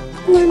 yum.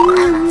 Yum,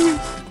 yum, yum.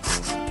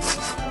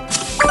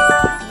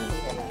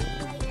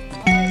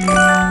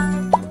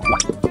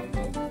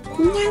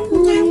 Yum,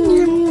 yum,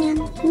 yum, yum.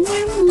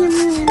 Yum,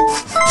 yum, yum.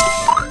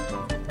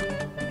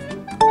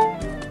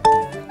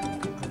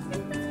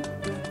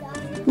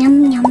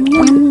 Yum, yum,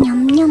 yum,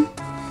 yum, yum.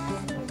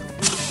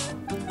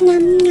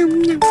 Yum yum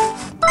yum.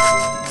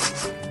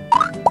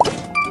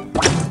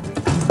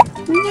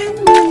 Yum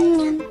yum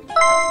yum.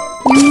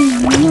 Yum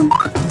yum yum.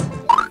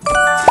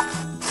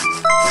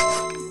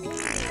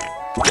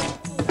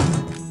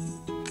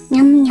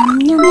 Yum yum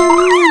yum yum yum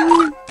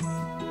yum.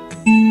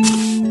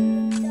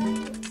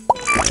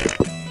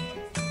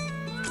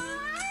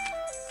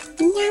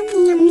 Yum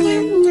yum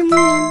yum yum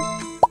yum.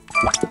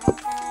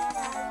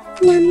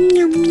 Yum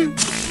yum yum.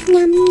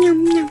 Yum yum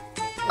yum.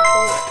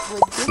 If they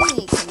would give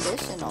me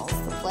conditionals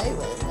to play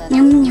with, then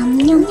Yum yum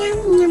yum yum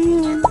yum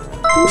yum.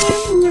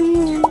 Yum yum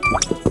yum.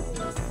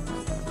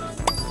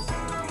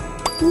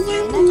 see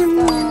Yum you yum next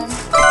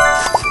yum.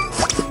 time.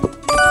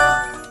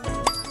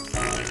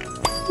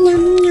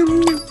 Yum yum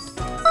yum.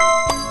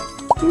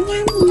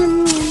 Yum yum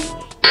yum.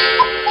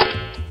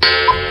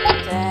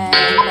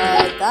 Dang,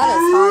 but that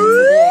is hard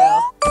to do.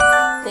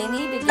 They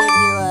need to give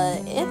you a,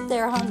 if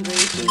they're hungry,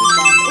 feed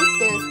them. If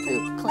there's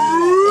poop, clean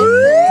it. If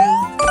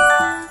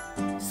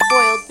there's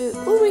spoiled food.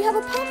 Ooh, we have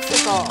a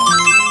popsicle.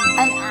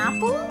 An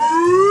apple?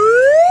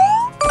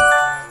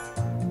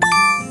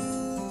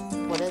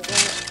 What is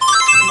it?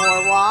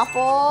 More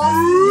waffles?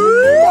 You would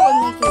think that would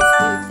make his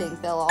food thing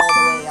fill all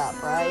the way up,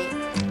 right?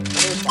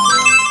 But it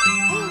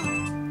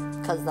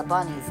doesn't. Because the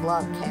bunnies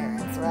love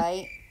carrots,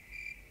 right?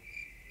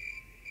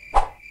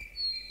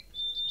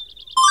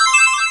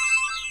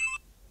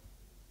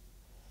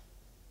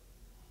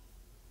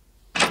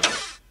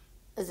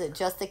 Is it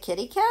just a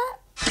kitty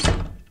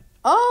cat?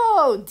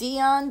 Oh,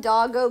 Dion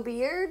Doggo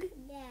Beard?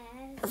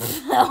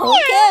 Yes.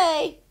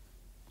 Okay.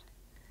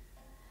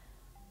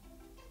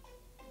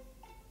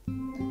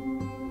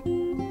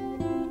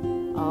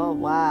 Oh,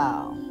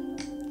 wow.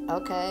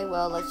 Okay,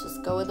 well, let's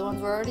just go with the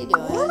ones we're already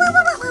doing.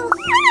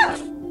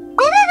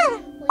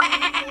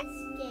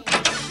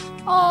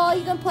 Oh,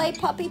 you gonna play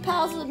Puppy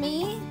Pals with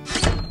me?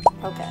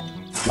 Okay.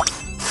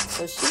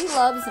 So she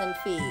loves and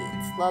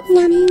feeds. Loves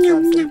and feeds,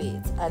 loves and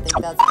feeds. I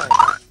think that's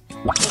perfect.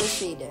 What does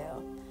she do?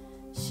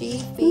 She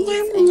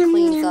feeds and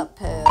cleans up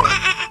poo.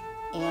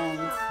 And,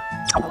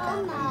 okay,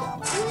 I'm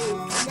done.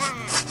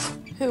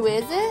 Who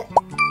is it?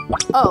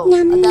 Oh,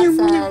 that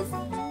says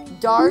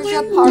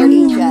Darja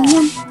Party Jet.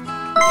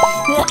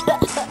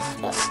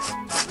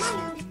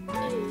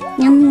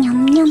 Yum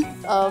yum yum.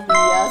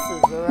 Yes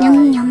is right.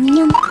 Yum yum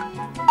yum.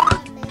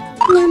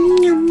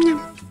 Yum yum yum.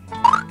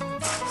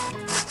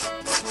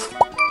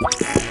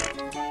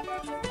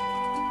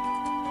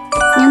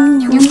 Yum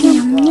yum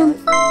yum yum.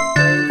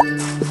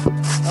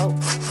 Oh,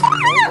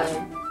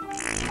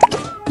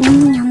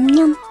 Yum yum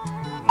yum.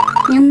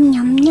 Yum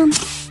yum yum.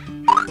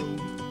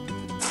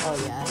 oh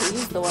yeah,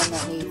 he's the one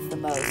that needs the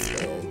most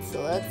food.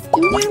 So let's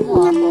give him some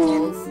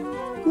waffles.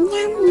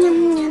 Yum yum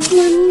yum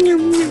yum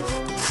yum yum.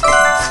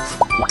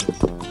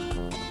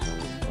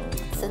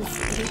 Since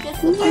he gets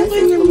the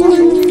prices the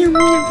waffles, you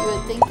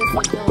would think this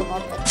would fill him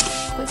up the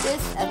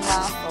quickest and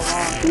last the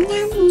longest.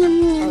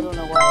 I don't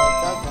know why it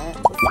doesn't.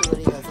 Let's see what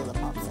he does with the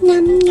popsicle.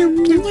 Yum yum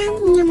yum yum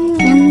yum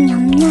yum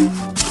yum yum.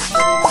 Does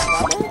he not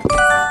love it?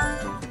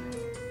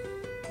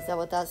 Is that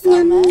what that sound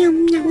Yum meant? yum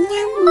yum yum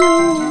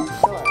yum.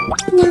 Sure.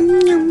 Yum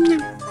yum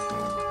yum.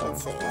 Let's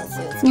see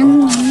what's Yum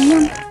going on. yum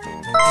yum.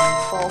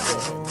 Full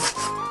food.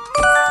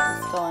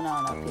 What's going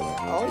on up here?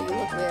 Oh, you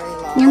look very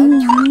low. Yum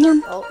yum yum.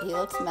 Oh, he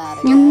looks mad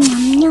Yum again.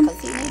 yum yum.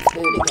 Because he needs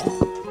food again.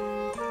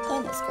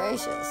 Goodness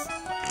gracious.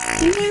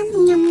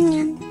 Yum yum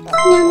yum.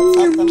 Let's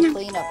help them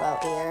clean up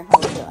out here. How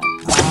we doing?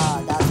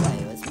 Ah, that's why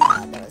he was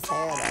mad. There was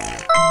hair there.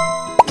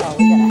 Oh,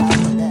 we gotta help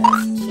with this.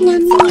 She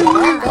needs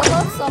someone. Go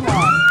love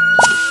someone.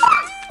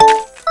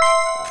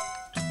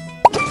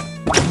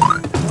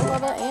 Go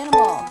love an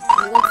animal.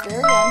 He looks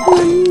very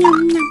unhappy.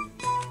 Yum yum.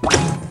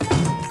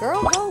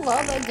 Girl, go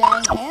love a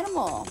dang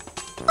animal.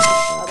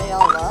 Are they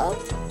all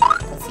loved?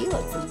 Because he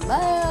looks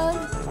mad.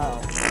 Oh,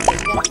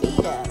 he's gonna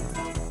feed him.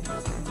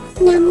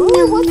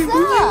 Ooh, what's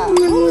that?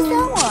 What was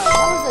that one?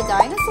 That was a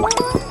dinosaur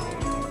one?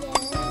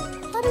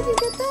 How did you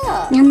get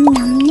that? Yum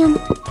yum yum.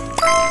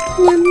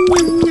 Yum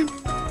yum yum.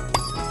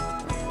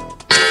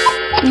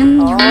 Yum yum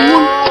yum.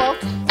 Oh,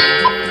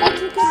 how'd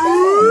you get that?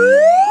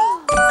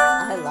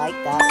 I like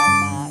that one,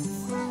 Max.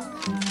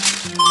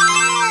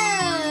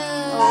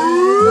 Oh,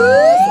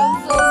 gosh, I'm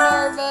so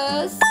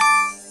nervous.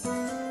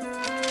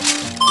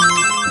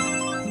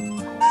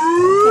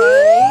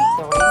 Okay,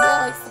 the reindeer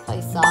likes to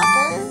play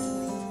soccer.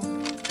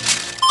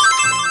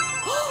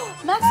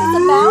 Max is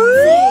a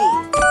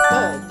bouncy.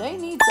 Good, they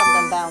need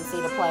something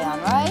bouncy to play on,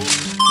 right?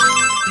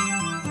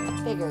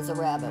 I figures a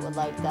rabbit would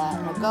like that,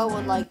 and a goat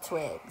would like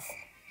twigs.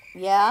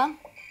 Yeah?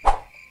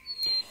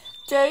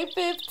 Day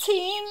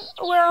 15,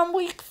 we're on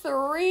week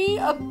 3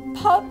 of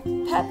Pet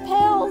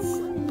Pals.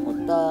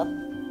 What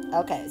the?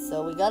 Okay,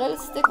 so we gotta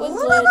stick with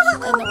Glitch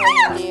and the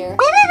reindeer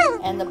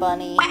and the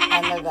bunny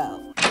and the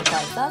goat.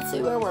 Because that's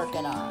who we're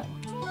working on.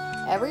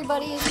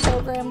 Everybody is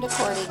programmed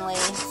accordingly,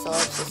 so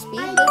let's just speed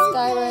this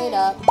guy right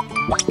up.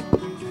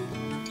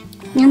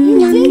 Yum You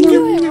yum did do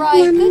yum it yum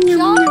right. yum Good yum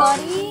job, yum.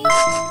 buddy.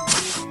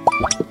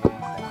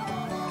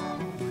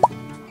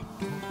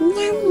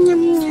 Yum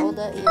yum Just yum. hold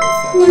the ear.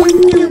 So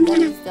the second that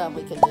he's done,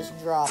 we can just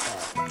drop it.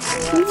 So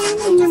we have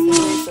some things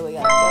here, so we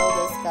gotta fill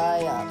this guy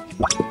up.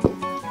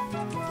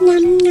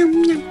 Yum yum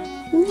yum.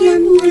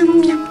 Yum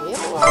yum yum. We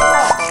have a lot of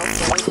waffles,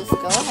 so we just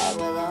go ahead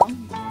with them.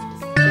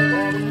 Just get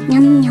ready.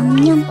 Yum yum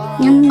yum.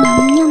 Yum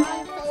yum yum.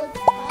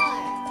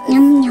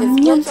 Yum yum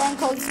yum. It's on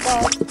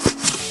CodeSpark.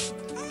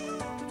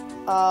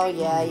 Oh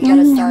yeah, you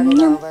gotta start it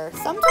over.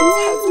 Sometimes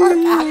CodeSpark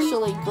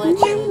actually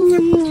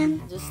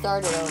glitches. Just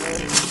start it over.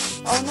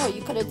 Oh no,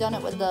 you could have done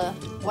it with the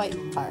white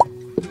part.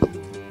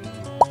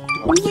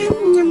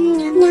 Yum yum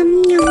yum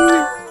yum yum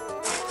yum.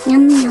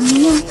 Yum yum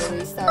yum.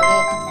 Restart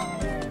it.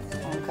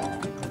 Okay.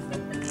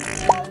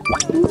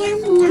 Yum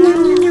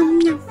yum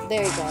yum yum.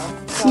 There you go.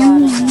 Yum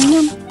yum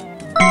yum.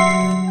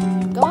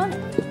 Go on it.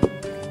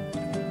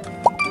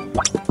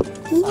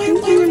 Yum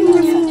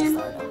yum yum yum.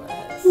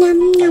 Yum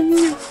yum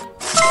yum.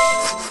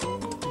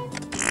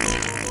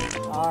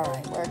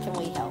 Alright, where can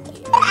we help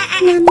you?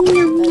 Yum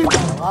yum There's yum.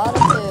 a lot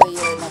of food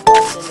you're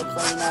neglecting to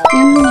clean up.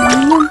 Yum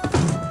yum yum.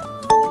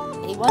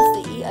 He wants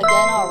to eat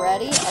again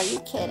already? Are you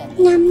kidding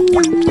me? Yum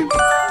yum yum.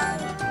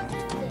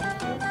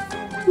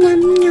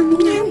 Yum yum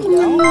yum You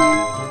yum.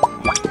 don't?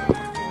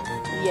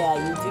 Yeah,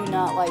 you do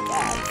not like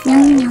ads.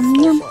 Yum yum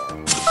yum.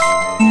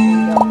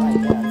 You don't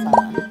like ads,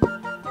 huh?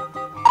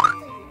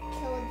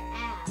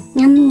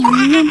 Yum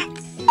yum yum.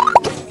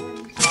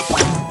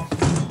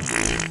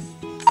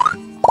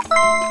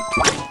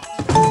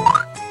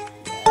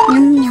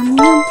 Yum yum yum.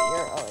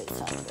 You're always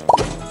hungry.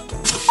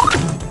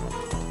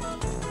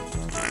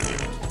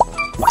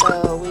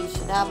 So we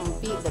should have them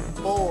feed the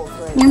bowls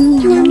right Yum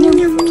now. yum yum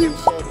yum That's yum.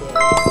 what we should do.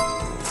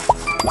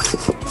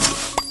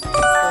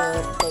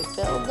 If they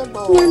filled the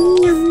bowls, Yum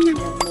yum yum.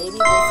 then maybe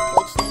this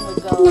glitch thing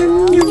would go Yum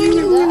around yum and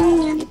do yum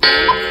that. yum.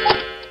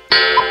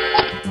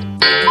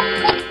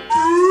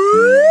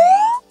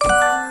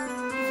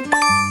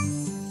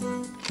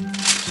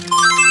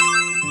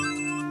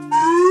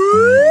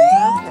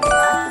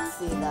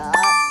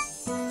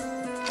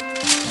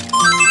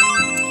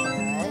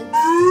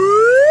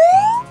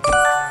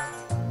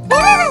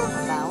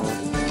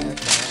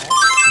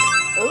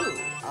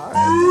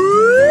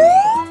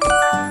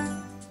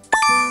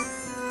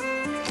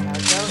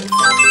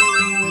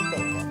 You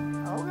think?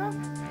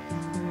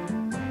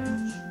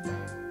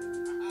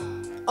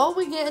 Oh,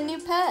 we get a new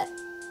pet.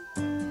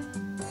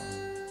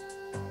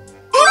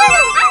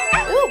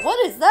 Ooh,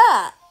 what is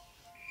that?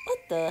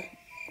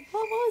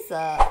 What was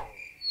that?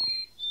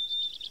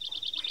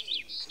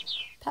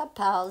 Pet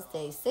Pals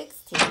Day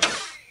 16.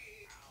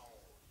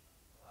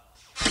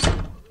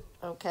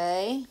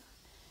 Okay.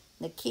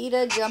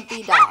 Nikita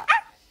Jumpy Dot.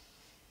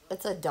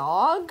 It's a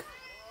dog?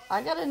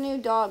 I got a new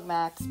dog,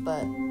 Max,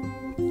 but I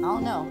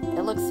don't know.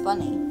 It looks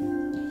funny.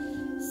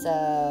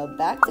 So,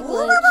 back to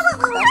glitch,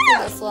 back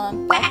to this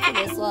one, back to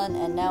this one,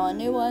 and now a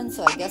new one,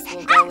 so I guess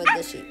we'll go with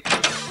the sheep.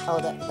 Oh,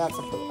 that's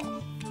a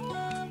poodle.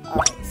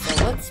 Alright,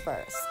 so what's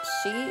first?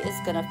 She is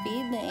gonna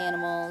feed the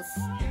animals,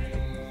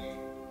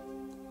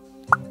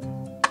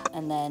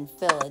 and then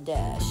fill a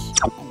dish,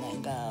 and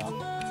then go.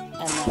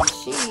 And then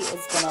she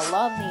is gonna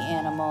love the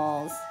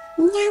animals,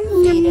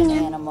 feed an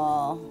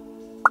animal,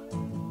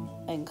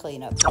 and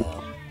clean up poo.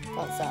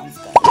 That sounds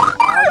good.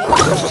 I'll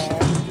get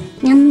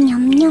there. Yum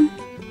yum yum.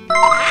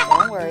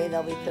 Don't worry,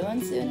 they'll be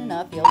pooing soon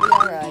enough. You'll be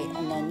alright.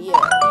 And then you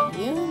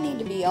need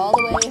to be all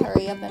the way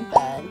hurry up and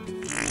fed.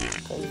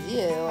 Because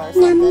you are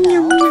something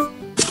else.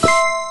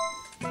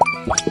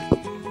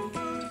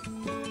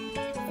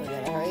 We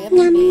gotta hurry up and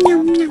Yum feed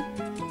yum them. yum.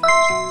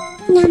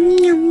 Yum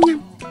yum yum.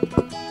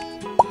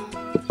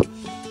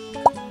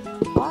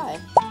 Why?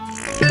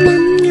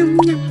 Yum yum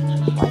yum.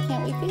 Why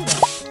can't we feed it?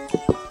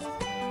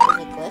 Is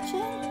it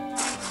glitching?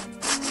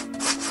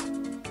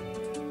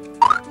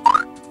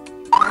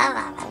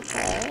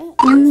 Okay.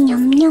 Yum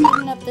yum yum.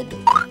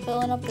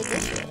 Filling up the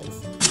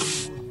dishes.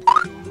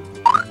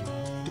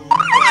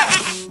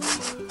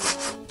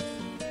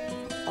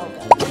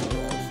 Okay.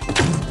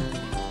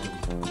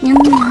 Yum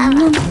yum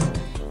yum.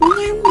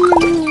 Yum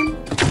yum yum.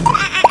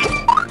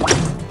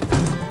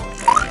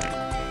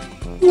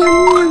 Yum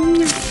yum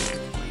yum.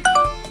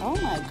 Oh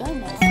my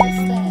goodness, this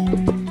thing.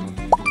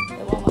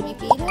 It won't let me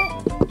feed it?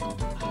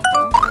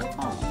 Okay,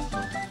 fine.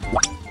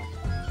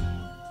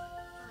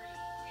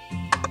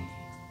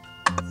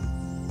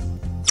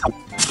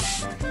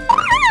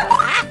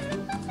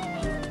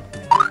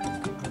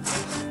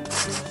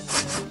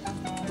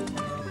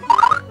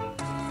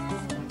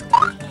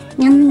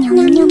 Yum yum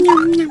yum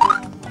yum yum.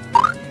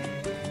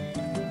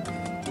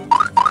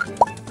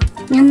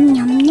 Yum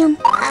yum yum.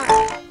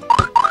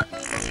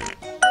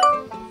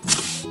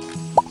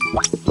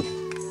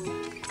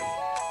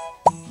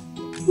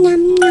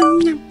 Yum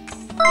yum yum.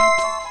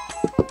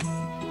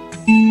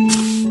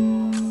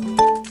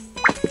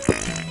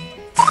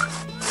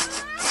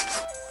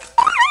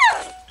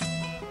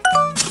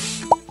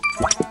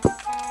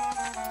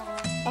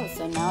 Oh,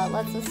 so now it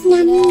lets us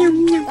Yum feed it?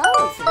 yum yum. That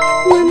was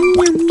Yum weird.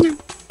 yum yum.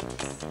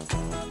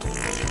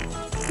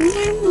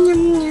 Yum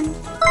yum yum.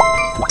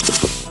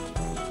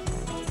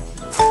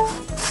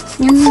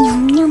 Yum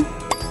yum yum.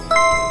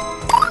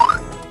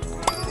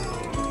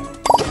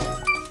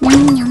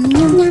 Yum, yum,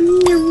 yum, yum,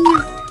 yum,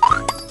 yum.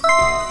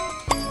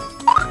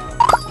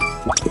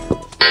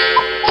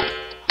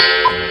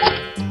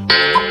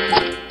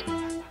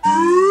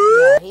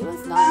 Yeah, he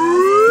was not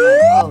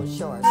nice. Oh,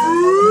 sure. So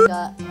nobody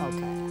got...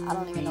 Okay. I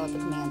don't even know what the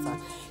commands are.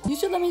 You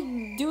should let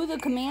me do the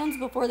commands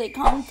before they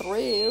come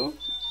through.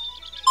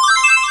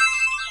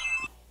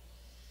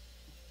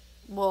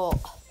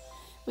 Well,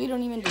 we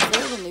don't even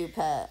deserve a new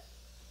pet.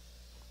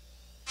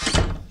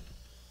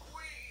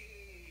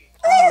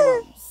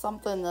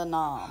 Something to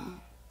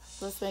nom.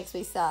 This makes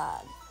me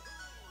sad.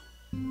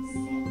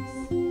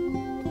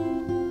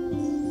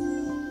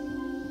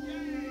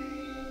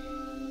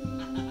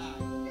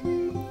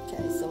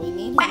 Okay, so we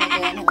need him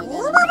again, him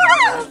again,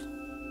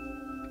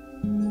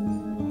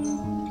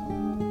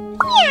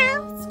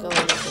 Let's go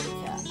with the kitty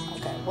cat.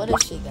 Okay, what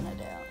is she gonna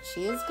do?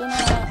 She is gonna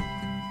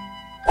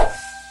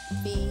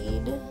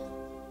feed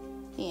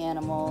the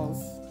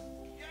animals.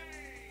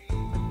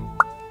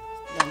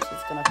 Then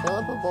she's gonna fill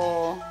up a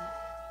bowl.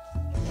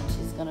 Then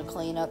she's gonna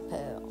clean up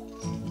poo.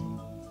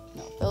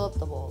 No, fill up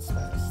the bowls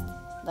first.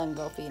 Then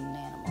go feed an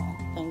animal.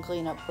 Then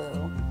clean up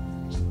poo.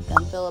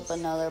 Then fill up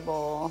another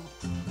bowl.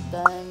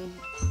 Then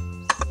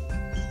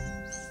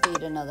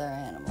feed another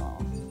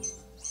animal.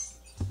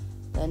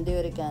 Then do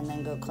it again,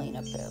 then go clean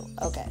up poo.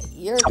 Okay,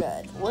 you're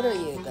good. What are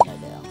you gonna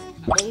do?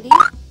 Lady?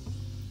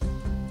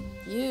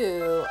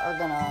 You are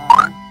gonna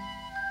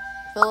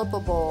fill up a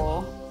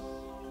bowl.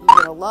 You're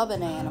gonna love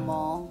an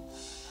animal.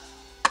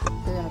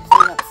 You're gonna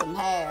clean up some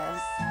hair.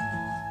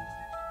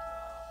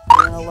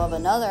 You're gonna love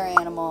another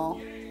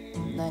animal.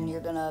 Then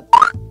you're gonna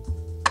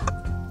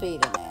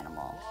feed an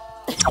animal.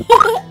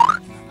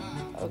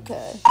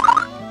 Okay.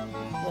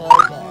 Well,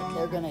 good.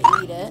 They're gonna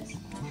eat it.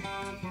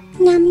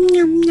 Yum,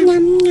 yum,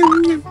 yum, yum,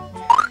 yum.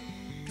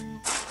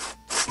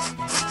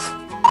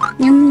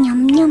 Yum,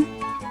 yum, yum.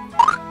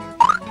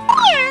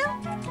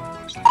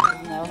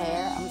 No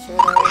hair? I'm sure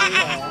there will be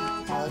hair.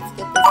 Now let's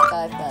get this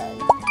guy fed.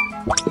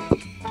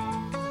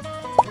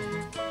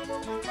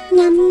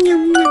 Yum,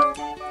 yum, yum.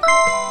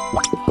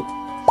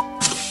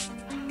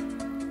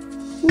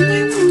 Yum,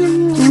 yum,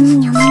 yum,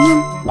 yum, yum.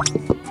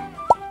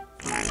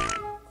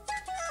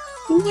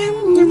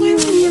 Yum, yum, yum,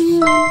 yum,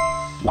 yum.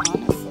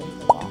 Honestly,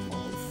 the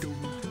waffles.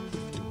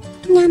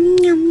 Yum,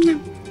 yum, yum.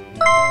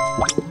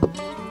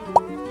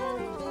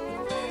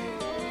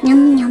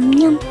 Yum, yum,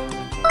 yum.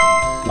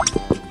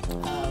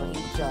 Oh, he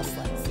just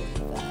likes to be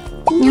fed.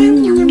 Yum,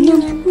 yum, yum,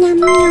 yum, yum,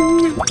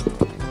 yum.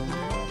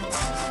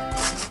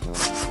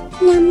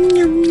 Yum,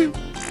 yum, yum.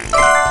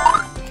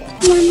 Okay.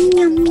 Yum,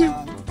 yum, yum.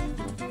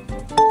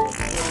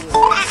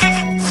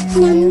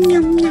 Yum,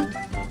 yum, yum.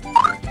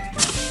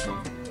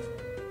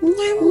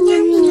 Yum,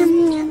 yum, yum,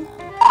 yum.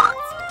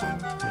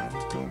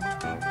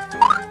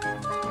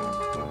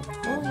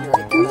 Oh, you're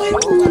right there.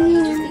 Oh, let me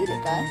just eat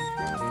it, guys.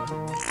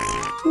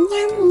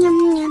 Yum, yum,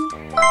 yum.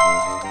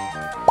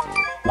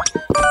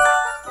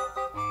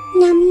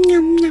 Yum,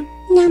 yum, yum.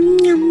 Yum,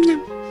 yum,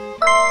 yum.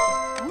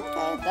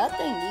 Okay, that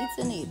thing eats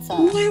and eats, huh?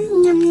 Yum,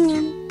 yum,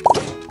 yum.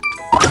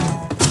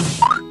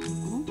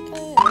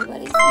 Okay,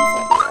 everybody seems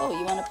happy. Oh,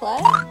 you want to play?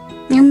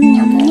 Yum,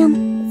 yum, yum.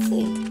 Let's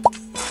see.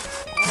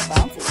 I have a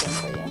bouncy thing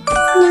for you.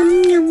 Yum,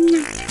 yum,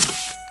 yum.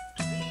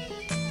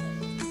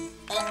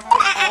 I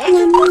don't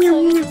think that's how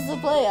you're supposed to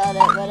play on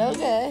it, but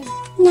okay.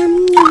 Yum,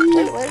 yum,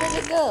 Wait, yum. where did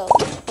it go?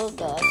 Oh,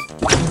 gosh.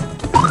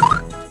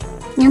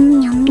 Yum,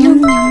 yum, yum,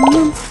 yum,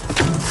 yum.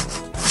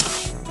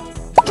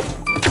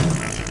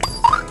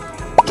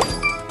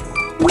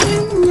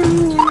 Yum, yum,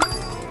 yum.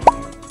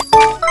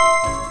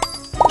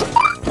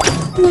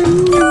 Yum,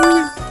 yum,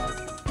 yum.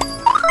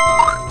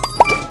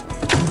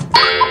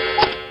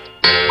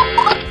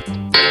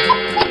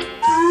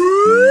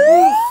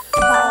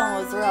 That one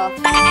was rough.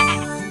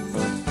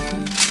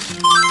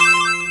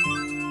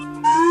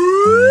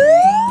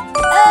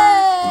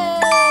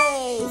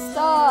 Hey!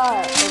 Star!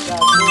 Oh,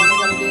 gosh, we only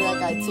gotta do that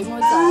guy 2 more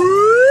times.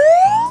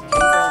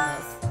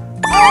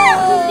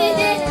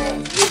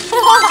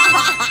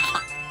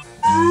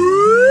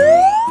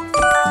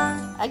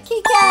 A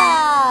kitty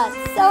cat!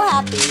 So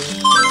happy!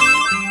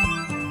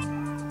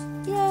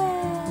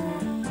 Yay!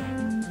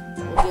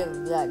 We'll give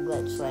that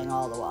glitch thing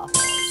all the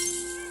waffles.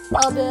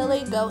 Oh,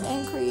 Billy, go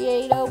and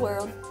create a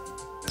world.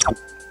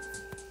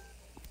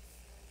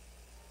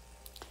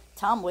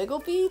 Tom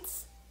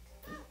Wigglefeets?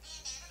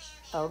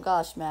 Oh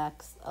gosh,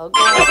 Max. Oh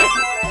gosh.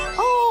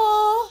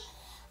 Oh,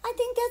 I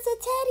think that's a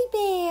teddy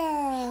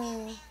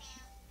bear.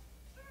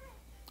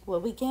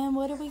 What we getting?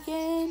 What are we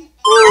getting?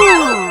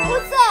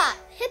 What's that?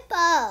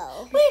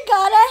 Hippo. We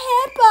got a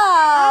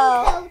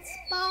hippo.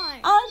 CodeSpark.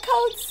 On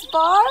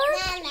CodeSpark?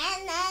 Na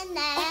na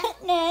na.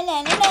 Na na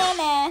na na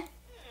na.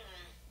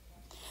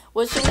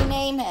 What should we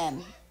name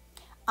him?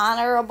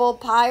 Honorable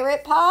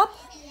Pirate Pop?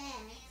 Yes.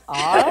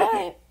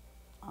 Alright.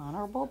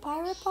 Honorable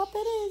Pirate Pop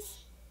it is.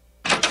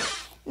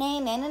 Na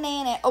na na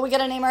na na. Oh, we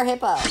gotta name our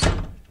hippo.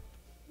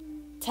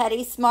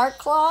 Teddy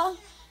Smartclaw?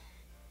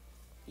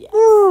 Yes.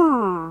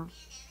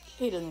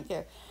 He doesn't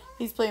care.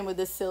 He's playing with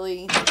this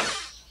silly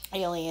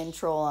alien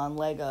troll on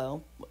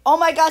Lego. Oh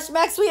my gosh,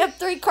 Max, we have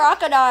 3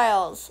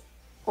 crocodiles.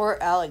 Poor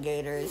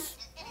alligators.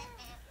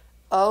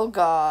 Oh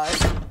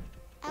gosh.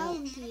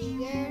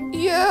 Alligator.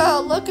 Yeah,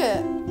 look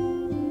it.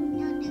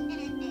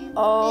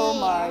 Oh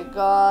my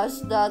gosh,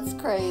 that's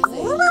crazy.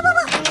 What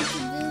to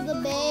do the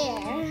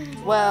bear?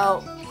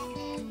 Well,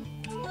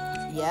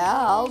 yeah,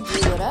 I'll do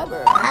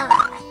whatever.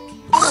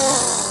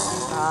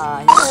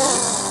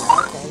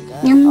 Okay,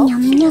 good. Yum, Oh,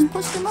 yum, she yum. just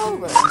pushed him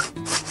over.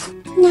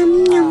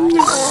 Yum, yum, He's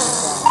yum.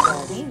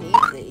 good. He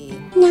needs to eat.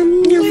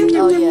 Yum, yum,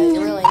 Oh yum, yeah, yum,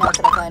 you're really not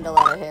gonna find a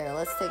lot of hair.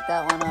 Let's take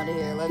that one out of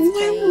here. Let's Yum,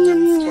 clean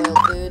yum, yum. spoiled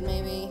food,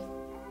 maybe.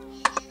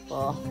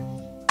 Well,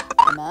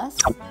 a mess.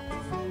 Okay,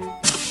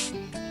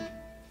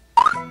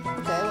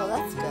 well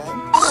that's good.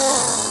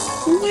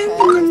 Okay,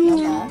 there's no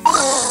mess.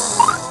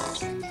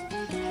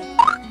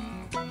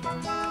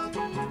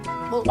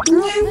 Well,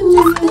 girl, then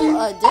just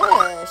fill a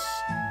dish.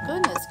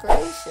 Goodness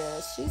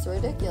gracious, she's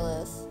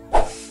ridiculous.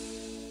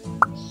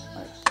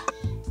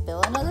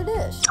 Fill another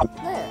dish.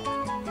 There.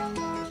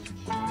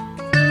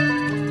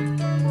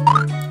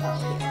 Oh,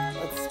 here.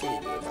 Let's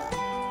speed you that.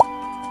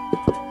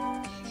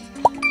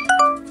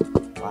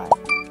 Why?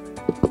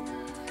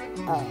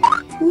 Oh.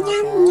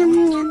 Yum, yum,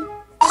 yum.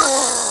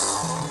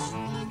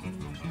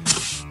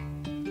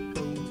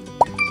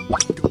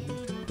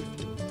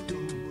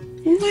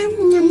 Yum,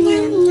 yum,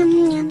 yum, yum,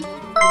 yum.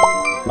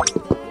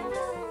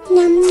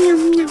 Yum,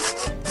 yum, yum.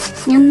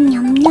 Yum,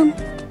 yum, yum.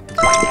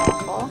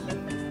 Awful.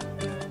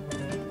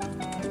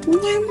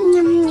 Yum,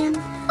 yum, yum.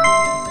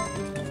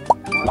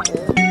 More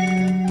food.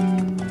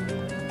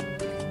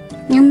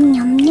 Yum,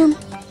 yum, yum.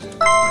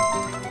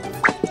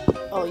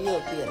 Oh, you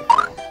look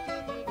beautiful.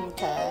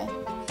 Okay.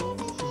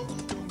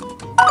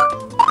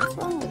 What's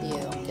wrong with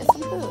you? Get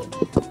some food.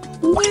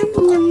 Yum,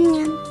 yum,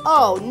 yum.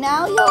 Oh,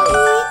 now you'll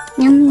eat?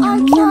 Yum, I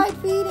yum, yum. tried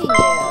feeding you.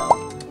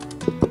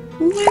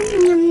 Yum,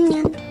 yum,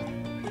 yum.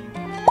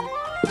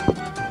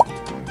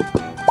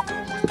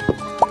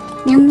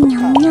 Yum,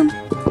 yum, yum.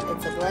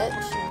 It's a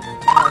glitch?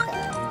 Okay.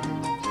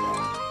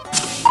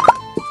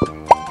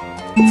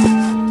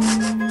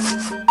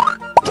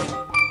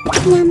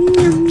 Yum,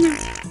 yum, yum.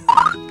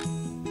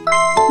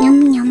 Yum,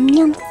 yum,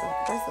 yum.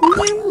 There's a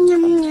Yum,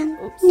 yum, yum.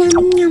 Oops.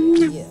 Yum, yum,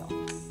 yum. You.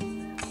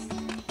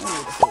 I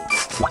need to feed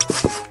you.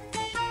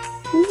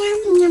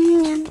 Yum, yum,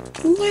 yum.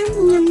 Yum,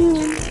 yum,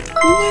 yum.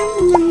 Yum,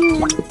 yum,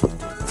 yum.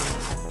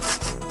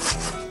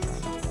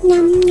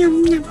 Yum, yum,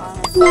 yum.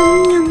 Honestly,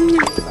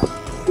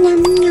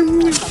 Yum, yum, yum. Yum, yum,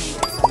 yum.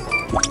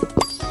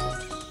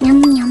 Yum,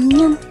 yum,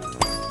 yum.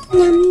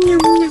 Yum,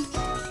 yum, yum.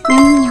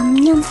 Yum, yum,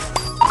 yum.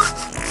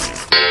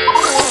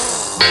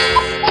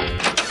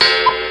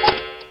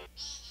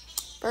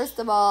 First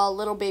of all,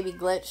 little baby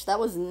glitch, that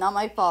was not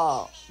my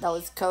fault. That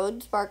was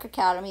CodeSpark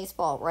Academy's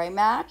fault, right,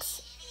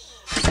 Max?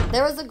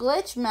 There was a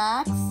glitch,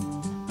 Max.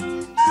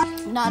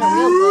 Not a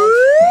real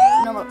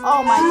glitch. No,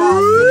 oh my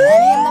gosh, did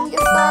any of them get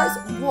stars?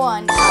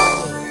 One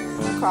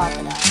alligator,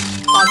 crocodile.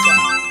 That's it.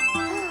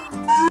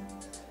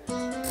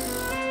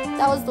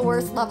 That was the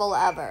worst level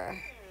ever.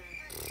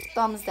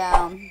 Thumbs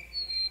down.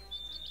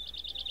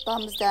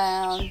 Thumbs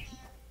down.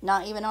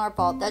 Not even our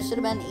fault. That should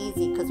have been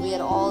easy because we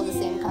had all the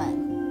same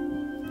kind.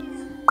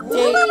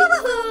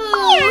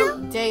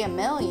 Day a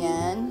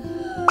million.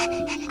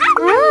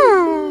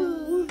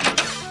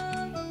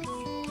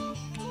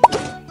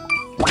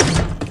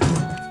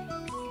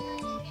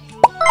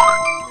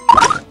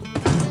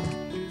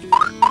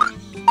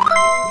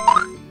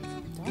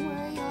 Don't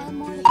worry, you'll have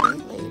more to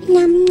eat, lady.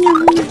 Yum,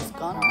 yum, yum. Just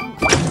gone around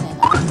cleaning,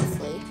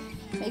 honestly.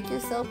 Make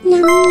yourself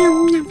Yum,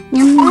 yum, yum.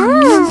 Yum,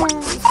 yum,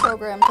 yum. She's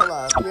programmed to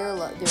love. You're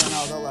doing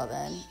all the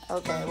loving.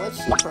 Okay, what's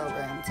she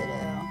programmed to do?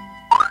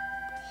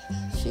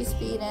 She's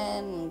feeding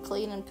and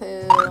cleaning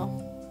poo.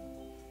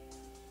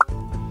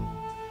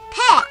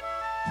 Pet.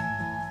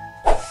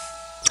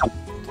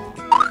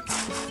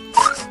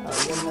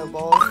 Oh, you have no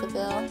bowls to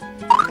fill?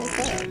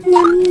 Okay, good.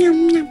 Yum,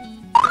 yum, yum.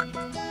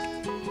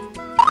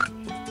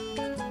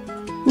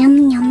 Yum,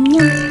 yum,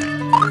 yum.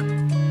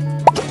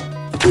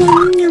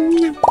 Yum, yum,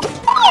 yum.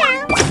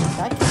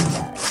 That kid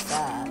got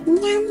that.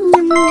 Yum,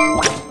 yum,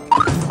 yum.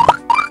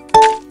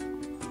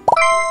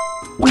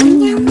 Yum,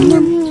 yum,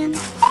 yum, yum.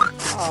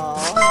 Oh,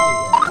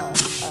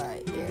 yeah.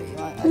 Alright, here, you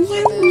want extra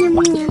Yum, food? yum,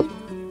 yum.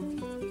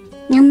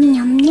 Yum,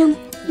 yum, yum.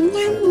 Yum,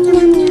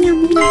 yum, yum, yum,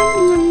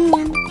 yum,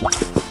 yum.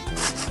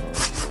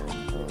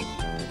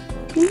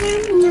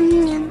 Yum, yum,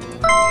 yum.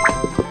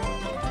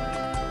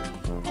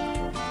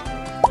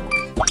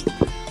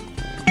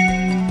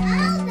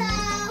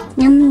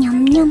 Yum,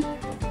 yum, yum.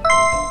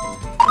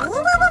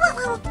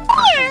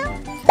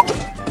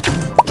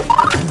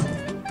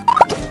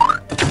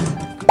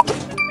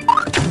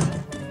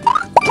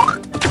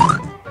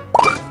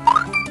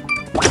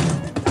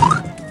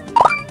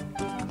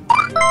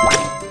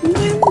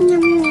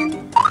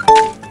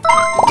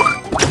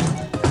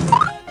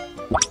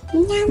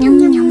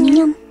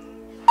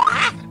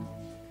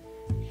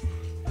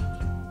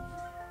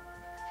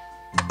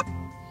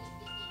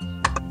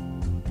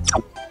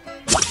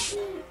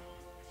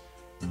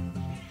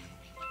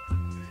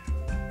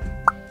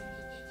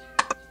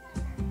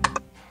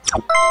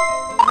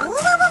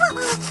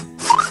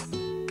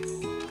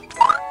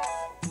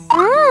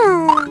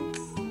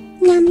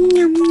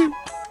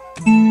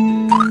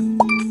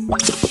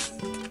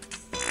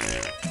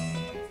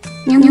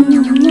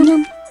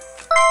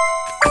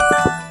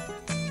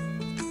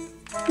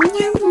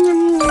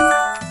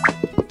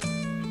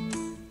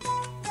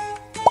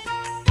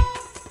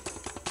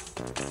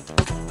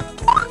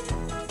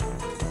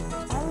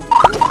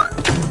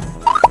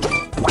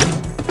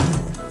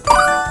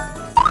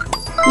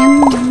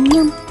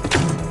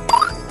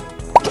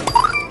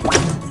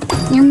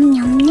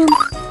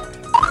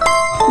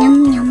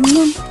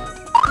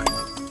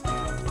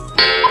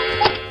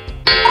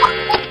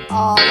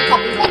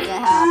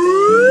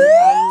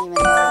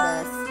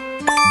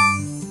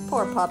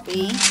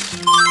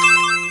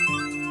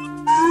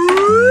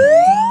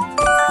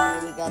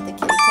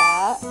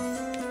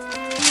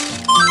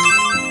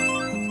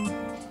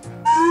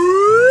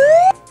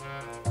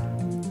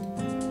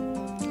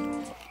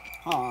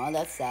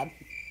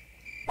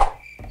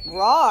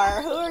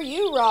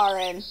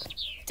 doing?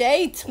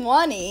 Day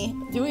 20?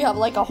 Do we have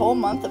like a whole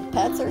month of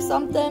pets or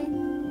something?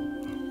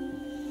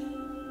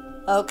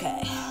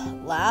 Okay,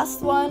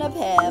 last one of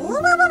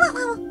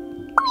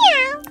him.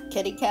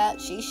 Kitty cat,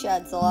 she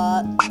sheds a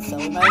lot, so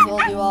we might as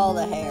well do all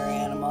the hair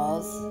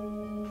animals.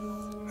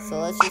 So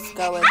let's just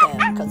go with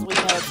him, because we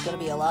know it's going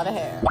to be a lot of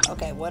hair.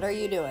 Okay, what are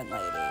you doing,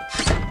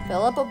 lady?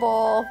 Fill up a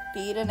bowl,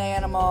 feed an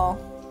animal.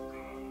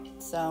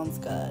 Sounds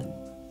good.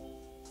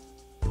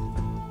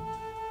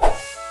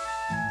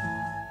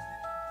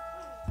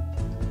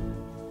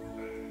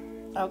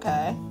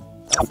 Okay,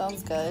 that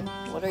sounds good.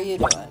 What are you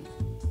doing?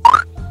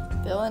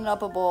 Filling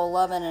up a bowl,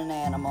 loving an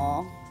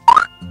animal.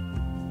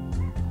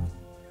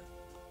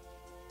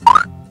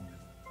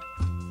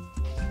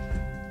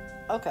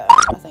 Okay,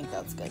 I think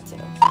that's good too.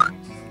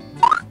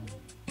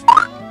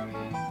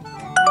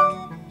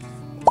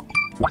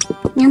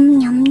 Yum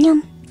yum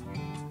yum.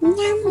 Yum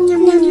yum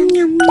yum yum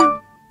yum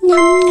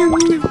yum yum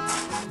yum.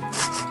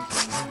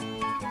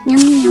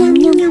 Yum yum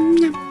yum yum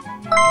yum.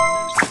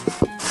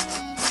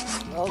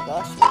 Oh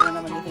gosh, we don't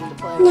have anything to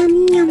play with. Yum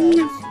yum Okay,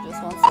 yum. she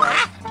just wants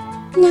that.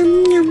 Yum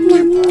yum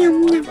yum yum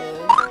More yum. food.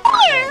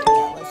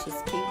 Yeah, let's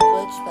just keep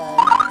Glitch fed.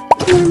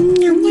 Yum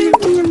yum yum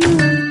yum yum.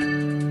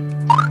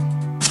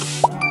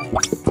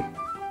 Nice.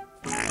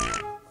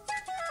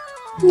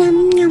 Yum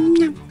yum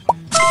yum.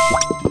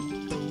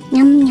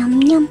 Yum yum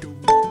yum.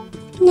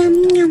 Yum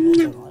yum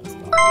yum. Don't let us go.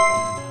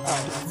 Oh,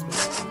 let's be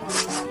one more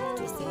time.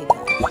 Just eat an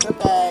extra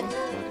bed.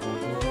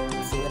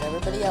 Let's see what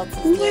everybody else is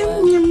Yum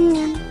doing. yum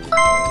yum.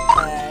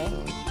 Okay.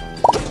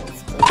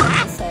 Let's clean up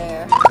this hair.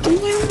 Yum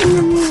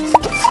yum yum.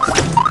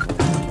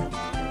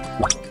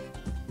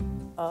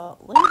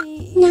 Lady,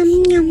 Yum,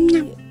 is yum, she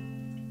yum.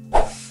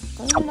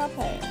 cleaning up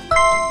hair?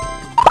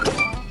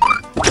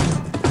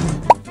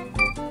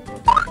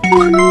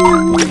 Yum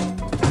yum yum.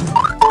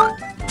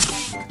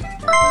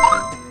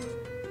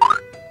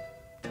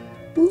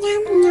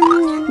 Yum yum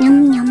yum. Yum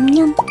yum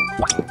yum.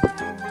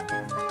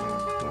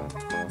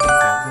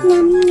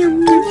 Yum yum yum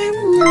yum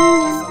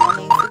yum. Someone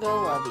needs to go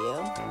love you.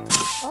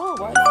 Oh,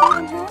 why is he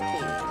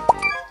unhappy?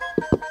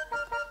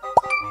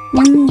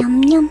 Yum yum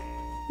yum.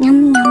 Yum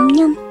yum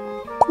yum.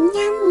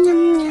 Yum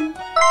yum yum.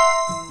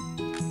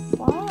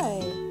 Why?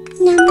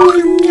 Yum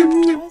yum yum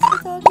Why yum. is the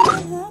doggy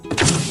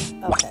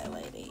unhappy? Okay,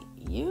 lady,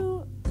 you...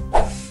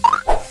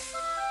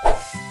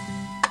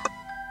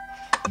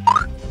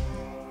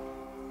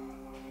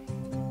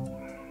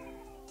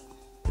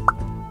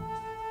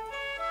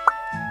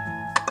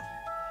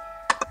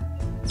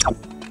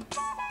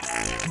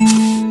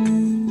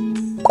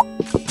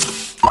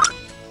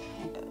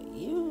 Okay,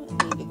 you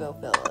need to go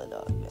fill a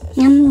dog dish.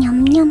 Yum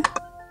yum yum.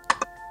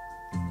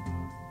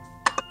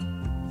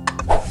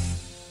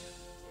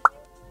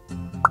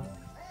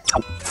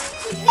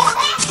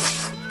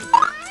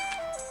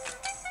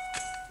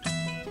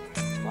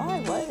 Why?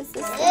 What is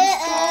this thing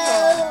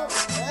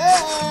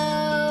struggle?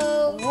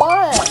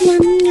 What?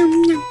 Yum yum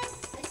yum.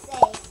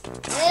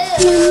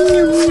 Yum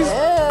yum yum.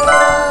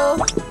 Ew.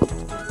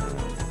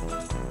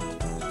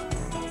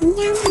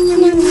 Yum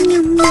yum yum yum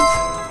yum.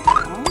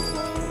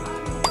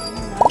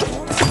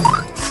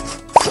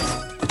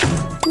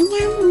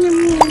 Yum yum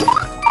yum.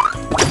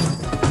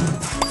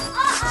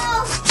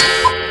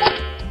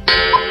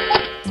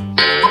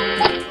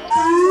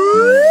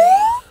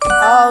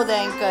 Oh,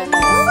 thank goodness.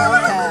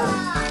 Okay.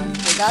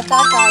 We got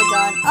that guy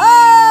done.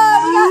 Oh,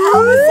 we got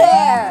Elvis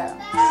hair.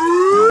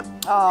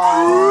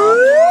 Oh.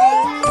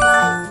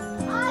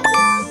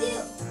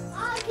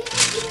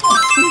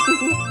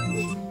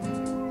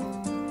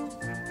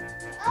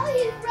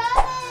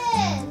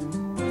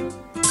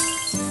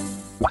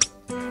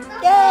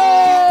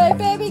 Yay,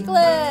 baby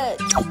glitch.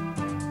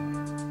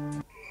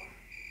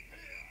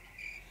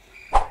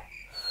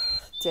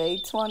 Day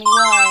 21.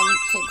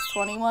 Takes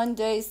 21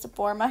 days to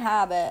form a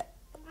habit.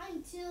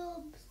 I'm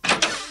too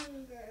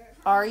stronger.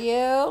 Are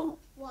you?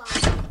 Why?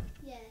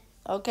 Yes.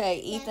 Okay,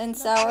 Ethan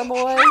Sour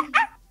Boy.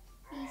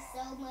 He's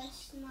so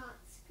much not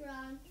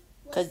strong.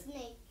 'Cause- Was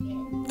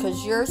naked.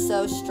 Because you're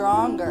so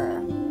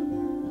stronger.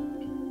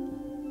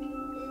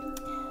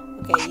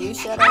 Okay, you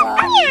shed a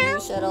lot, you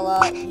shed a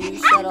lot, you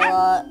shed a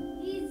lot,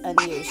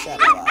 and you shed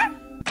a lot.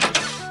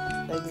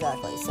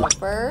 Exactly. So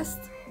first,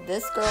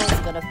 this girl is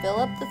going to fill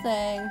up the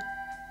thing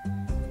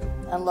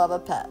and love a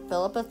pet.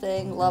 Fill up a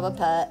thing, love a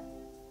pet,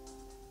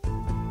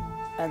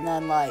 and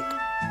then, like,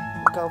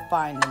 go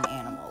find an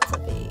animal to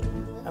feed.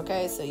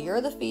 Okay, so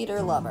you're the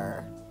feeder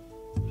lover.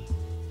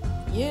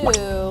 You're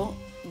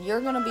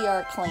going to be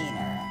our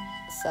cleaner.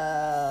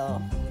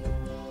 So,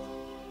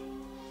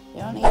 you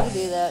don't need to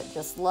do that.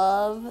 Just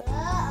love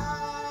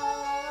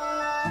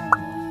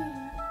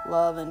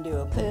and do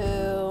a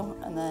poo,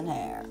 and then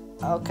hair.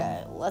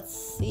 Okay, let's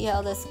see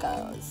how this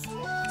goes.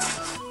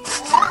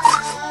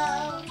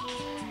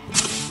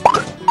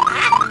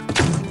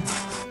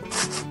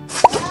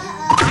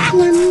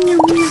 Yum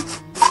yum yum.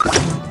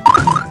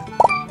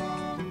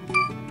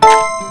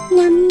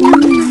 Yum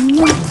yum yum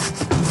yum.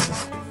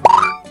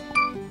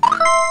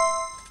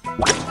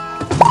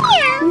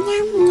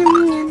 Yum yum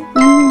yum.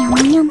 Yum yum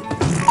yum.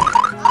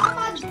 Oh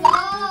my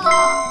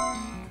god!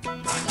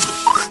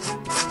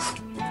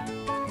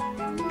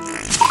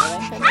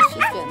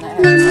 that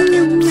hair. I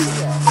can't even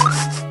see it.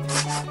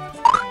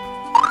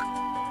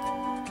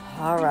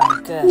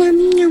 Alright, good.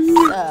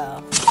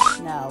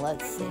 So, now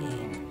let's see.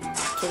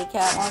 Kitty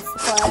cat wants to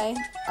play.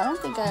 I don't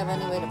think I have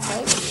any way to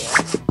play with you.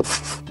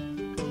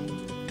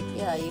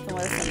 Yeah, you can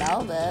wear some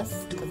Elvis,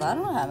 because I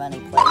don't have any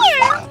play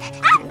stuff.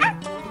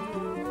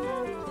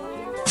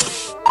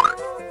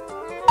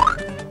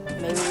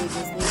 Maybe we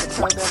just need to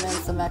program in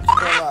some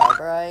extra love,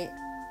 right?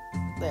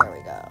 There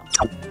we go.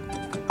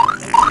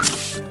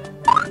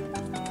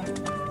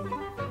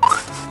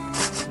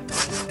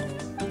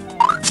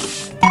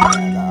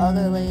 The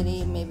other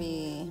lady,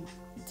 maybe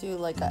do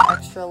like an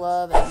extra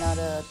love and not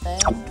a thing.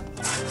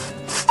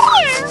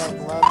 So like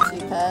love two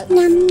pets.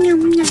 Nom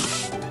nom nom.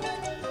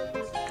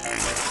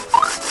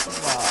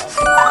 Wow,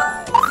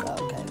 nice.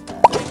 Okay,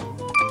 good.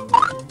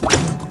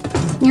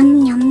 Nom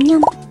nom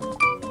nom.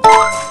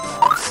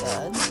 That's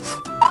good.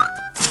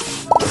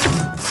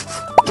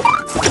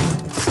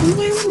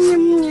 Nom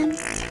nom nom.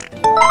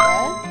 You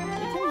want it?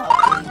 We can help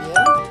feed you.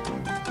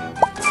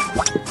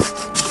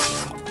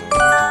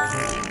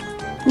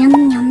 Nom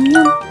nom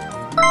nom.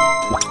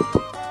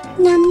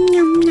 Nom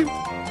nom nom.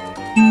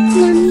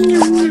 Nom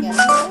nom nom.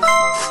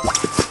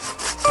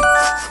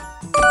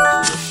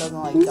 Again, she just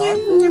doesn't like dog Nom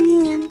food. nom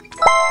nom.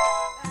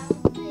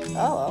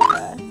 Oh,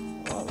 okay.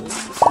 Well, at least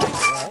she's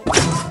happy, right?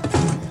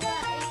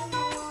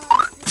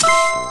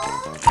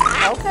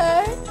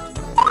 Okay.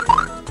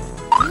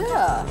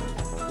 Yeah.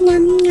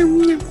 Nom nom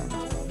nom.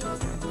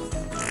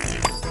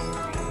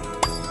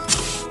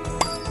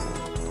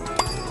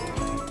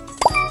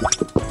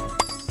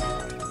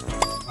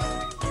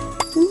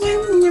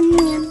 Nom nom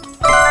nom.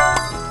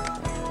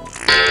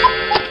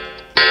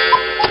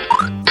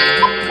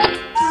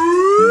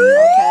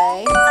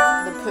 Okay.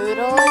 The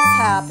poodle is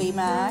happy,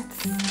 Max.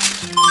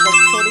 The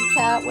kitty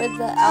cat with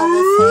the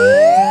Elvis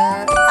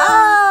hair.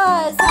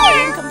 Ah, is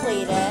being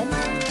completed.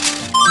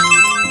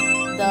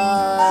 The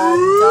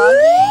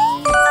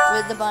doggy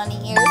with the bunny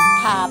ears,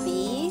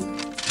 happy.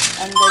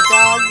 And the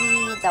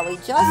doggy that we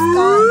just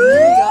got,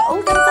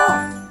 oh, got a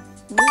ball.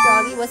 New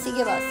doggy, what's he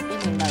give us? We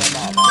need another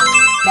ball.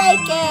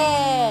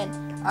 Bacon!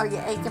 Are you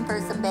aching for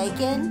some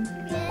bacon?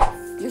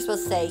 Yes. You're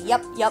supposed to say,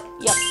 yup, yup,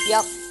 yup,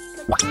 yup.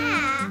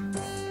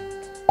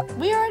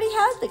 We already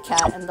had the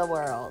cat in the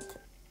world.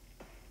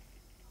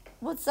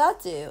 What's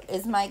that do?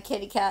 Is my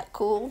kitty cat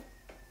cool?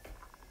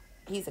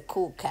 He's a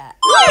cool cat.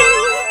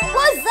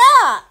 What's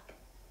that?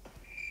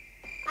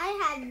 I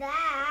had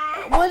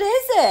that. What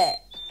is it?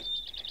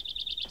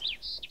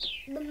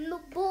 The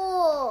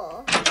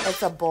bull.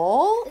 It's a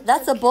bull?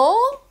 That's a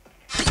bull?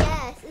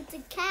 Yes, it's a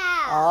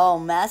cow. Oh,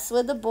 mess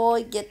with the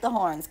bull, get the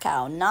horns,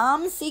 cow.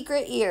 Nom's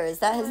secret ear. Is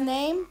that his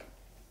name?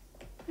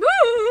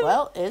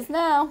 Well, is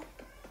now.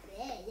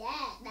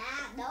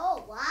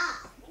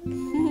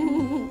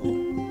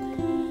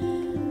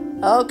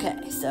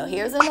 Okay, so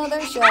here's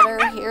another shutter.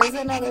 Here's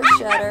another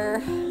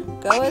shutter.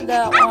 Go with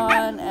that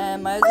one,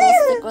 and might as well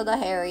stick with a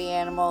hairy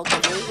animal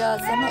because we got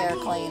some hair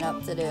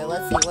cleanup to do.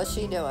 Let's see, what's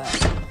she doing?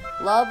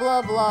 Love,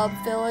 love, love,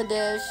 fill a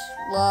dish,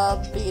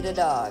 love, feed a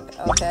dog.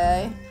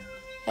 Okay?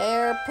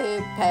 Hair,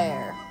 poop,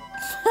 hair.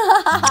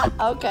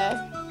 Okay.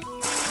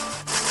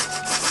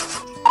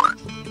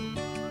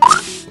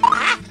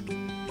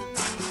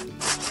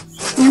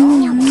 Nom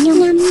nom nom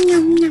nom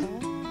nom nom.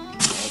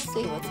 Let's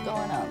see what's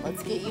going on.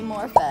 Let's get you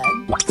more fed.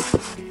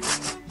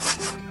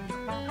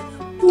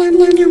 Nom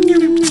nom nom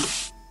nom nom.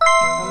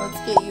 And let's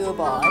get you a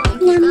ball. I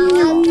think you Nom can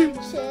nom eat a nom.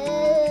 ball.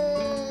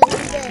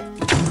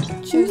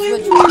 Choose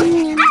which Nom one.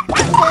 nom nom.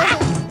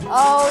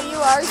 Oh, you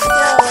are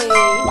silly.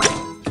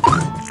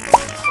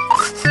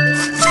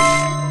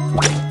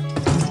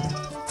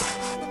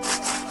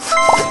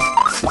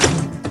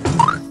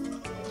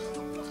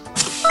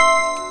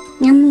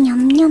 Nom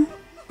nom nom.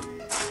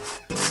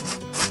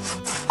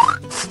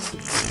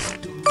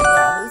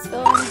 Yeah, who's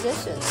filling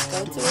dishes? Go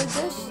to a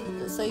dish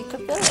so you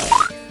can fill it.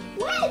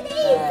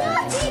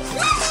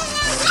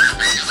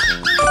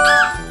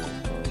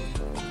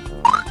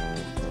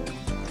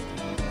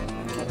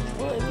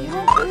 Well, if you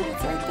want food,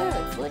 it's right there.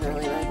 It's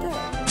literally right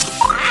there.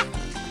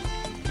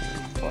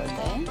 Poor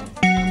thing.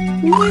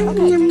 Nom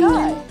Okay, nom nom.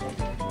 guy.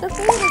 The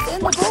food is in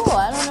the bowl. I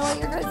don't know what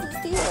your guys'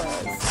 deal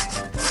is.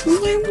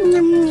 Nom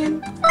nom nom.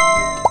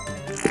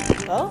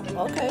 Oh,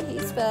 okay,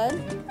 he's fed.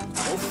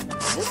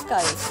 This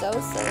guy is so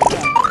silly.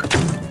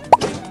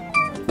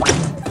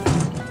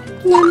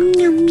 Nom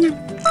nom nom.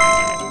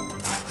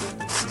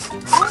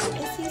 Why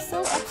is he so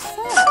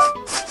upset?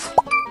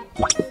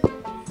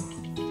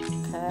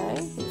 Okay,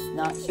 he's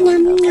not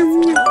showing up. That's a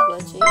little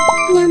glitchy.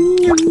 Nom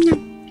nom nom.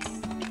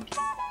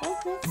 What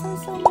makes him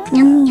so mad?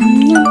 Nom nom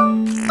nom.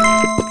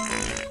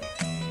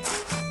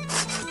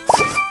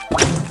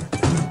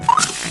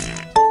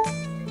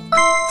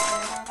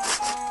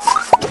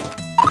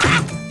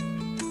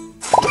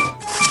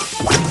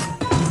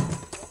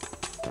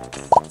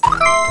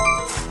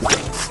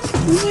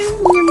 Nom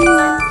nom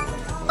nom.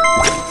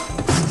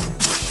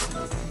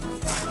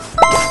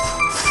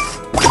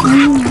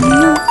 Nom nom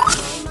nom.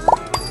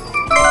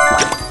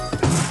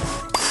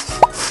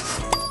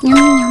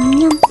 Nom nom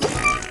nom.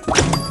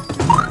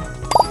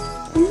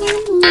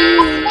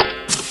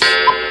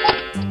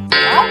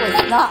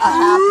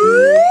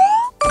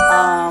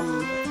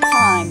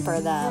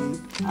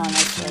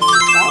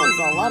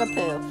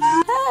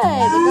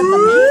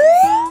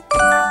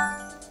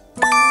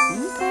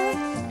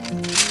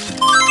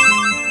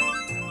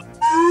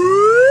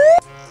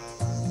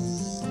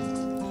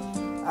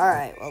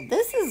 Well,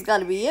 this is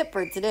going to be it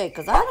for today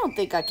because I don't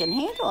think I can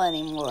handle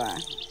anymore.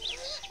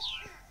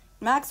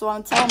 Max,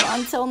 want to tell him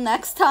until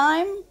next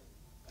time?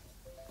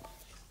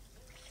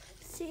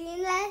 See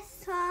you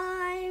next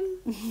time.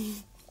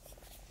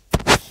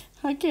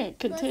 I can't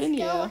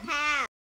continue. Let's go have